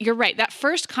interesting that you're right. That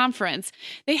first conference,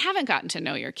 they haven't gotten to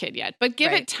know your kid yet, but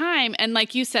give it time. And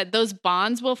like you said, those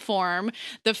bonds will form.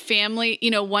 The family,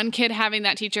 one kid having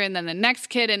that teacher and then the next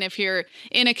kid. And if you're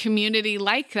in a community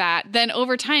like that, then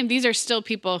over time, these are still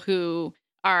people who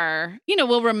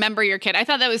will remember your kid. I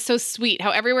thought that was so sweet how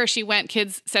everywhere she went,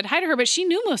 kids said hi to her, but she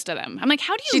knew most of them. I'm like,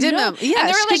 how do you know? She didn't know. Yeah, and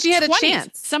there were like she had 20s, a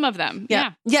chance. Some of them.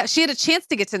 Yeah. She had a chance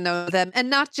to get to know them, and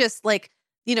not just like,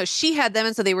 she had them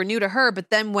and so they were new to her,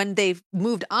 but then when they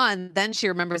moved on, then she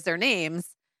remembers their names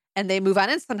and they move on.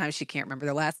 And sometimes she can't remember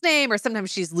their last name, or sometimes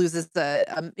she loses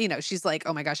she's like,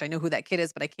 oh my gosh, I know who that kid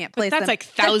is, but I can't place them. That's like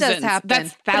thousands. That does happen.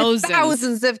 That's thousands.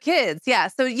 Thousands of kids. Yeah.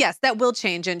 So yes, that will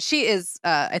change. And she is,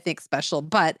 I think, special,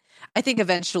 but I think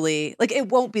eventually, like, it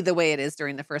won't be the way it is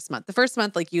during the first month. The first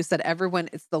month, like you said,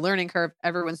 it's the learning curve.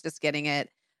 Everyone's just getting it.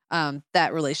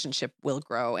 That relationship will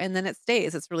grow, and then it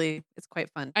stays. It's quite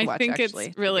fun to watch. I think actually,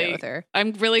 it's really, with her.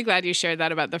 I'm really glad you shared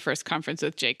that about the first conference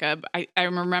with Jacob.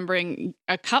 I'm remembering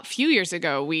few years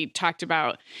ago, we talked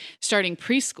about starting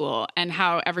preschool and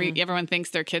how everyone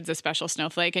thinks their kid's a special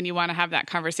snowflake. And you want to have that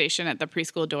conversation at the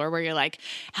preschool door where you're like,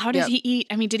 how did he eat?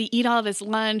 I mean, did he eat all of his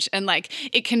lunch? And like,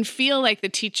 it can feel like the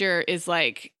teacher is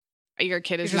like, your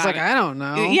kid is just not like, I don't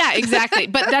know. Yeah, exactly.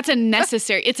 But that's a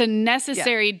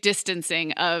necessary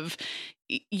distancing of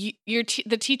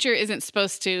the teacher isn't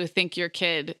supposed to think your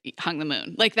kid hung the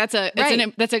moon. Like that's a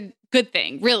good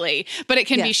thing, really. But it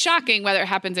can be shocking whether it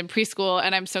happens in preschool.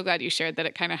 And I'm so glad you shared that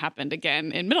it kind of happened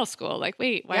again in middle school. Like,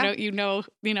 wait, why don't you know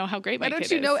how great my kid is? Why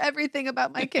don't you know everything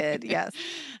about my kid? Yes.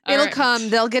 It'll come.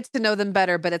 They'll get to know them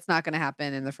better, but it's not going to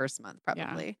happen in the first month,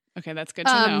 probably. Yeah. Okay, that's good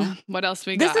to know. What else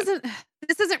we got?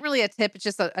 This isn't really a tip. It's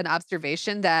just an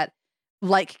observation that,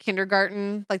 like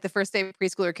kindergarten, like the first day of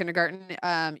preschool or kindergarten,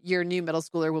 your new middle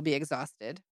schooler will be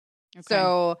exhausted. Okay.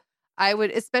 So I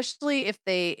would, especially if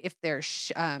they're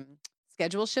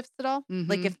schedule shifts at all.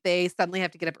 Like Mhm. if they suddenly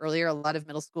have to get up earlier, a lot of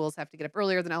middle schools have to get up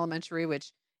earlier than elementary,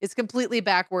 which is completely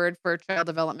backward for child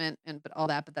development and but all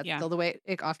that, but that's Yeah. still the way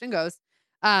it often goes.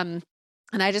 Um,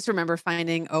 and I just remember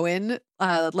finding Owen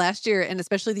last year and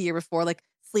especially the year before, like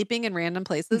sleeping in random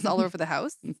places all over the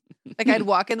house. Like I'd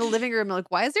walk in the living room,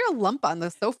 like, why is there a lump on the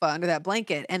sofa under that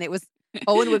blanket? And it was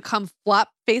Owen would come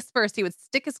flop face first. He would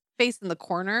stick his face in the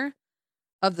corner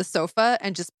of the sofa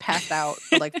and just pass out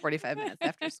for like 45 minutes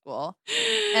after school.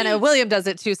 And William does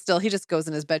it too still. He just goes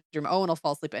in his bedroom. Owen will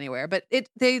fall asleep anywhere. But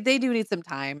they do need some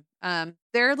time.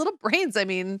 Their little brains, I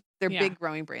mean, their Yeah. big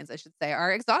growing brains, I should say,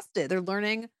 are exhausted. They're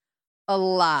learning a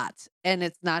lot. And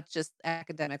it's not just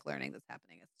academic learning that's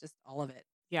happening. It's just all of it.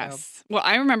 Yes. Well,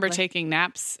 I remember like- taking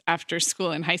naps after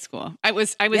school in high school. I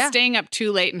was Yeah. staying up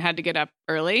too late and had to get up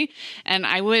early, and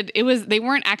they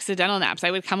weren't accidental naps.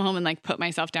 I would come home and like put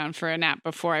myself down for a nap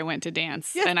before I went to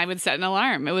dance, Yeah. and I would set an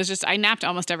alarm. It was just I napped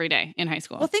almost every day in high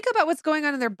school. Well, think about what's going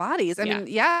on in their bodies. I Yeah. mean,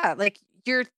 yeah, like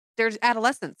there's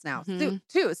adolescence now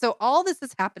too. So all this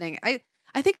is happening.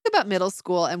 I think about middle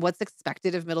school and what's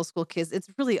expected of middle school kids. It's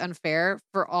really unfair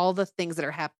for all the things that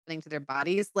are happening to their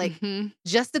bodies. Like Mhm.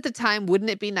 just at the time, wouldn't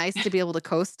it be nice to be able to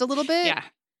coast a little bit? Yeah.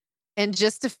 And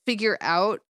just to figure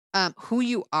out who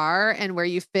you are and where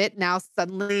you fit. Now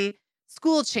suddenly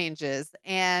school changes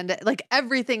and like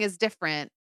everything is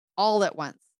different all at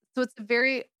once. So it's a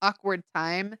very awkward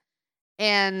time.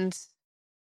 And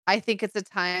I think it's a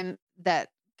time that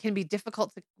can be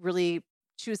difficult to really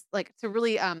choose, like to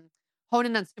really hone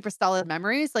in on super solid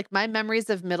memories. Like my memories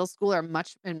of middle school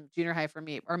and junior high for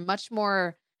me are much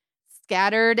more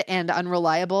scattered and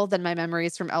unreliable than my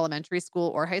memories from elementary school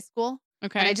or high school.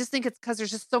 Okay. And I just think it's because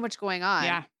there's just so much going on.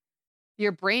 yeah.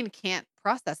 Your brain can't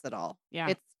process it all. Yeah.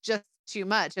 It's just too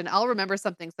much. And I'll remember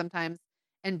something sometimes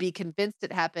and be convinced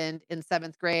it happened in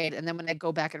 7th grade. And then when I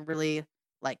go back and really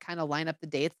like kind of line up the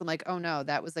dates, I'm like, oh no,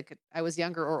 that was like I was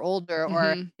younger or older, or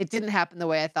Mhm. it didn't happen the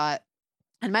way I thought.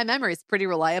 And my memory is pretty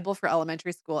reliable for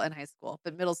elementary school and high school,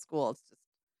 but middle school, it's just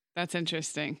That's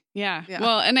interesting. Yeah. Yeah.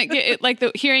 Well, and like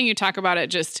hearing you talk about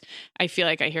it, just I feel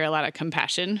like I hear a lot of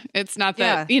compassion. It's not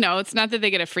that it's not that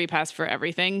they get a free pass for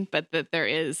everything, but that there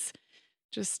is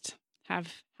just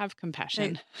have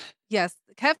compassion. yes,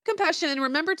 have compassion and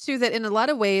remember too that in a lot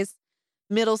of ways,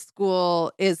 middle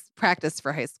school is practice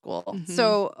for high school. Mhm.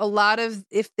 So a lot of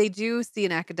if they do see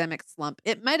an academic slump,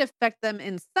 it might affect them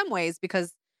in some ways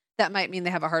because that might mean they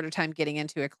have a harder time getting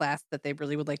into a class that they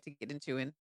really would like to get into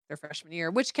in their freshman year,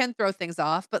 which can throw things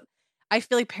off. But I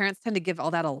feel like parents tend to give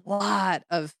all that a lot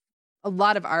of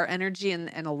our energy and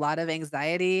a lot of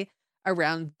anxiety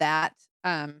around that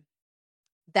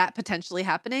that potentially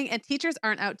happening. And teachers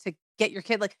aren't out to get your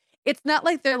kid. Like it's not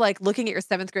like they're like looking at your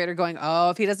 7th grader going, oh,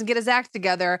 if he doesn't get his act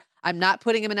together, I'm not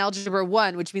putting him in algebra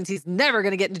 1, which means he's never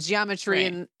going to get into geometry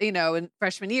Right. in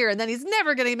freshman year. And then he's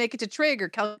never going to make it to trig or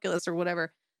calculus or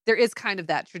whatever. There is kind of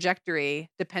that trajectory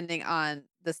depending on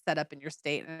the setup in your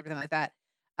state and everything like that.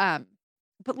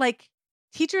 But like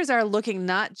teachers are looking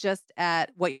not just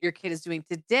at what your kid is doing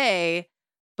today,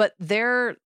 but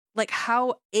they're like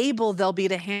how able they'll be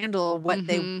to handle what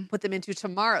they Mhm. put them into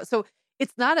tomorrow. So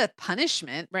it's not a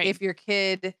punishment Right. if your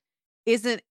kid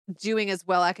isn't doing as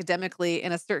well academically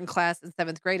in a certain class in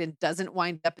 7th grade and doesn't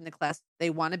wind up in the class they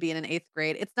want to be in 8th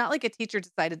grade. It's not like a teacher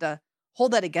decided to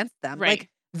hold that against them. Right. Like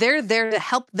they're there to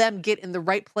help them get in the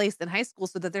right place in high school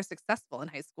so that they're successful in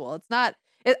high school. It's not,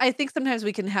 I think sometimes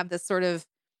we can have this sort of,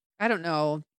 I don't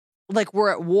know, like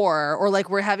we're at war or like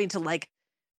we're having to like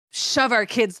shove our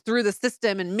kids through the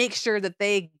system and make sure that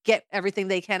they get everything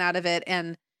they can out of it.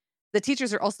 And the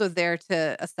teachers are also there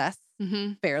to assess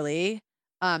Mhm. fairly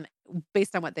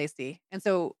based on what they see. And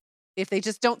so if they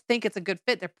just don't think it's a good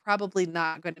fit, they're probably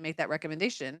not going to make that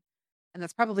recommendation. And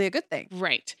that's probably a good thing.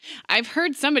 Right. I've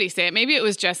heard somebody say it. Maybe it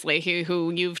was Jess Leahy,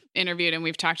 who you've interviewed and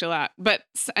we've talked a lot,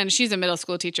 and she's a middle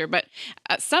school teacher, but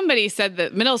somebody said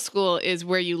that middle school is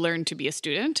where you learn to be a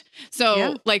student. So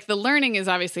Yeah. like the learning is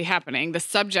obviously happening, the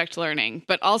subject learning,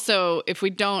 but also if we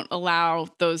don't allow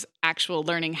those actual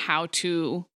learning how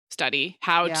to study,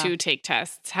 how Yeah. to take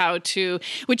tests,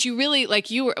 which you really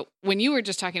when you were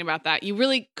just talking about that, you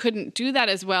really couldn't do that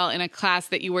as well in a class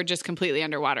that you were just completely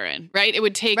underwater in, right? It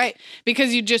would take, Right.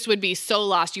 because you just would be so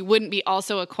lost. You wouldn't be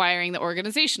also acquiring the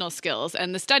organizational skills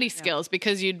and the study skills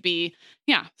because you'd be,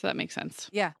 so that makes sense.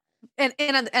 Yeah. And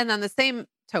on the same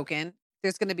token,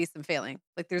 there's going to be some failing.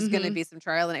 Like there's going to be some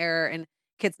trial and error and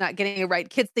kids not getting it right.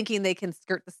 Kids thinking they can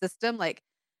skirt the system, like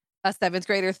a 7th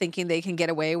grader thinking they can get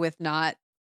away with not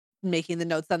making the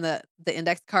notes on the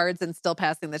index cards and still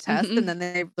passing the test. And then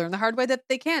they learn the hard way that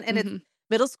they can't. And it's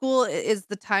Middle school is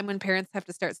the time when parents have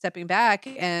to start stepping back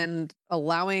and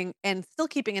allowing and still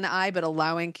keeping an eye, but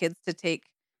allowing kids to take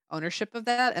ownership of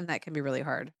that. And that can be really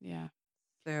hard. Yeah.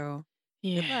 So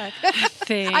Yeah.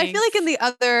 I feel like in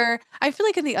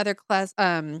the other class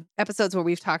episodes where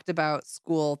we've talked about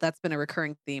school, that's been a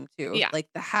recurring theme too. Yeah. Like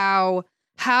the how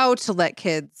to let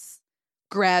kids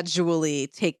gradually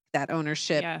take that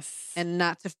ownership Yes. and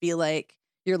not to feel like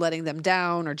you're letting them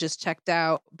down or just checked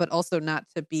out, but also not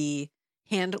to be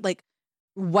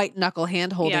white knuckle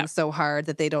hand holding Yeah. so hard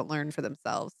that they don't learn for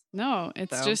themselves. No,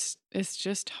 it's So.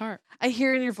 just hard. I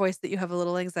hear in your voice that you have a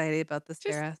little anxiety about this,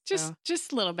 Sarah.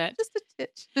 Just a little bit. Just a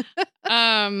titch.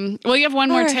 Well, you have one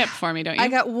more All right. tip for me, don't you? I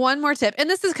got one more tip, and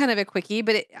this is kind of a quickie,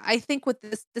 but I think with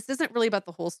this isn't really about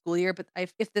the whole school year, but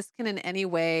if this can in any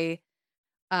way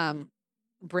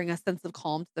bring a sense of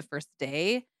calm to the first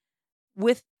day.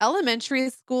 With elementary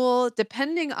school,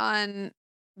 depending on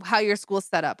how your school's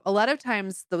set up, a lot of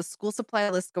times those school supply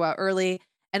lists go out early,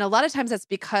 and a lot of times that's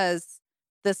because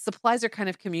the supplies are kind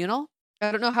of communal.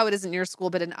 I don't know how it is in your school,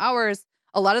 but in ours,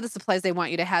 a lot of the supplies they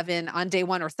want you to have in on day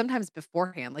one or sometimes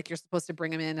beforehand, like you're supposed to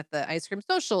bring them in at the ice cream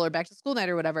social or back to school night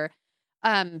or whatever,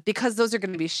 because those are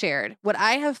going to be shared. What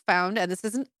I have found, and this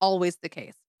isn't always the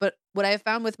case, but what I have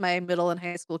found with my middle and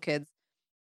high school kids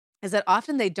is that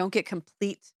often they don't get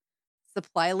complete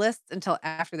supply lists until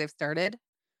after they've started.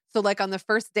 So like on the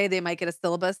first day, they might get a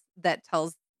syllabus that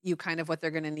tells you kind of what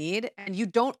they're going to need. And you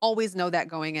don't always know that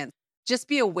going in. Just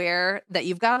be aware that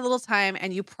you've got a little time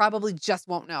and you probably just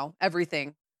won't know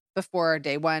everything before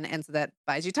day one. And so that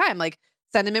buys you time. Like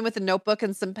send them in with a notebook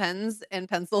and some pens and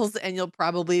pencils, and you'll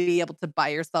probably be able to buy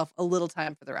yourself a little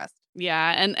time for the rest.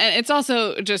 Yeah. And it's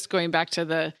also just going back to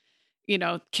the,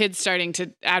 kids starting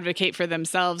to advocate for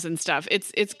themselves and stuff.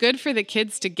 It's good for the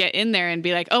kids to get in there and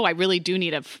be like, oh, I really do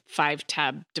need a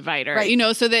 5-tab divider,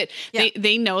 right. So that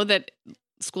they know that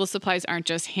school supplies aren't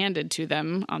just handed to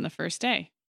them on the first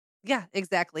day. Yeah,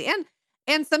 exactly.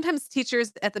 And sometimes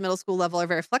teachers at the middle school level are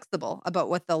very flexible about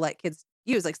what they'll let kids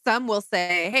use. Like some will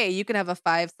say, hey, you can have a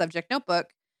 5-subject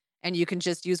notebook and you can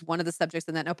just use one of the subjects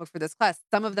in that notebook for this class.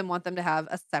 Some of them want them to have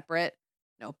a separate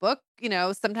notebook.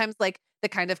 Sometimes like the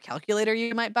kind of calculator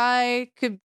you might buy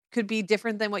could be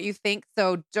different than what you think.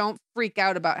 So don't freak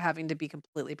out about having to be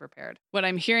completely prepared. What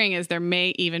I'm hearing is there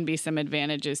may even be some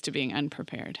advantages to being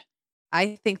unprepared.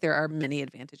 I think there are many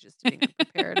advantages to being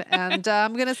unprepared, and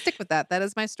I'm going to stick with that. That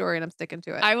is my story, and I'm sticking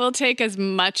to it. I will take as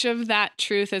much of that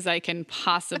truth as I can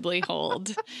possibly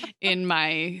hold in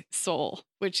my soul,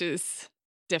 which is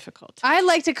difficult. I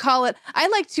like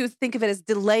to think of it as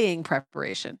delaying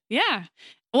preparation. Yeah.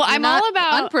 Well, You're I'm not all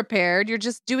about unprepared. You're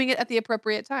just doing it at the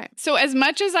appropriate time. So as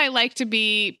much as I like to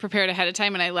be prepared ahead of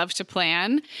time and I love to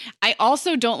plan, I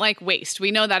also don't like waste.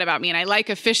 We know that about me, and I like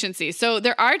efficiency. So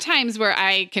there are times where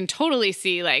I can totally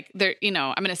see like I'm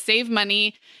going to save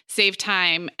money, save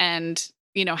time, and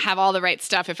have all the right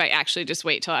stuff if I actually just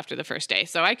wait till after the first day.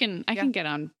 So I can get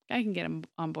on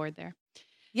board there.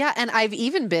 Yeah, and I've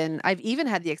even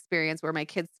had the experience where my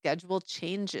kid's schedule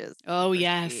changes. Oh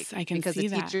yes, I can because see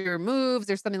the that. teacher moves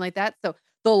or something like that. So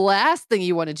the last thing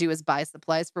you want to do is buy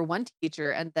supplies for one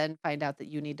teacher and then find out that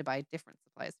you need to buy different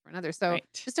supplies for another. So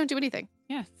just don't do anything.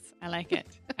 Yes, I like it.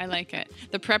 I like it.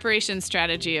 The preparation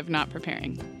strategy of not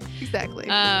preparing. Exactly.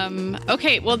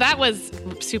 Okay, well that was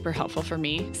super helpful for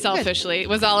me. Selfishly, it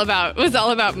was all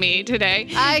about me today.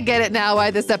 I get it now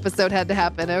why this episode had to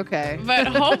happen. Okay. But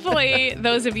hopefully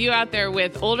those of you out there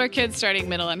with older kids starting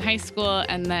middle and high school,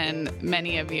 and then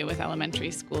many of you with elementary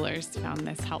schoolers found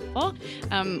this helpful.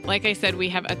 Like I said,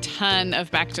 we have a ton of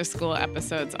back to school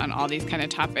episodes on all these kind of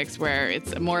topics where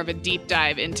it's more of a deep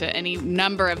dive into any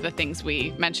number of the things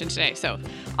we mentioned today. So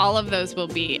all of those will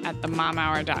be at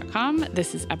themomhour.com.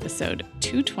 This is episode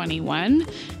 221.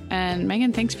 And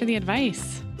Megan, thanks for the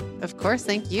advice. Of course.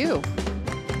 Thank you.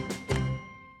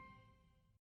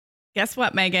 Guess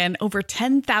what, Megan? Over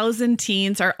 10,000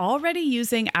 teens are already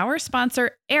using our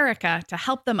sponsor, Erica, to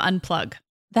help them unplug.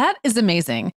 That is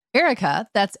amazing. Erica,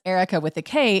 that's Erica with a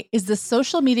K, is the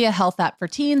social media health app for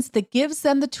teens that gives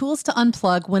them the tools to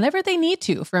unplug whenever they need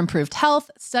to for improved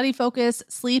health, study focus,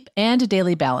 sleep, and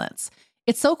daily balance.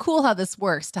 It's so cool how this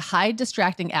works to hide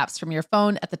distracting apps from your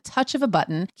phone at the touch of a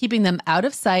button, keeping them out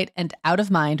of sight and out of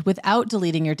mind without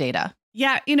deleting your data.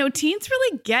 Yeah, teens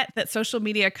really get that social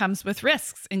media comes with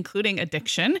risks, including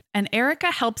addiction, and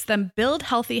Erica helps them build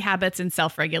healthy habits and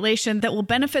self-regulation that will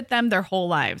benefit them their whole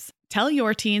lives. Tell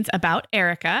your teens about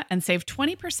Erica and save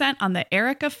 20% on the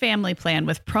Erica family plan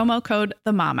with promo code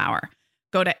TheMomHour.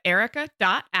 Go to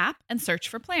erica.app and search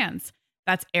for plans.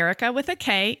 That's Erica with a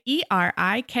K,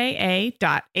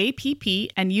 ERIKA.app,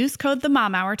 and use code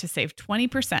TheMomHour to save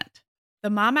 20%. The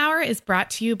Mom Hour is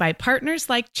brought to you by partners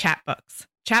like Chatbooks.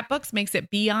 Chatbooks makes it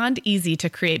beyond easy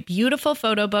to create beautiful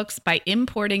photo books by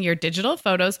importing your digital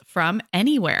photos from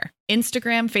anywhere: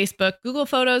 Instagram, Facebook, Google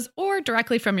Photos, or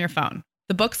directly from your phone.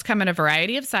 The books come in a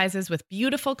variety of sizes with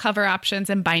beautiful cover options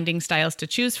and binding styles to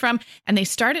choose from, and they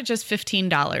start at just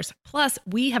 $15. Plus,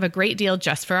 we have a great deal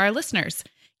just for our listeners.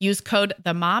 Use code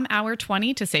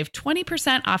TheMomHour20 to save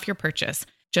 20% off your purchase.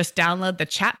 Just download the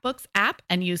Chatbooks app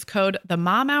and use code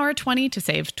TheMomHour20 to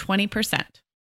save 20%.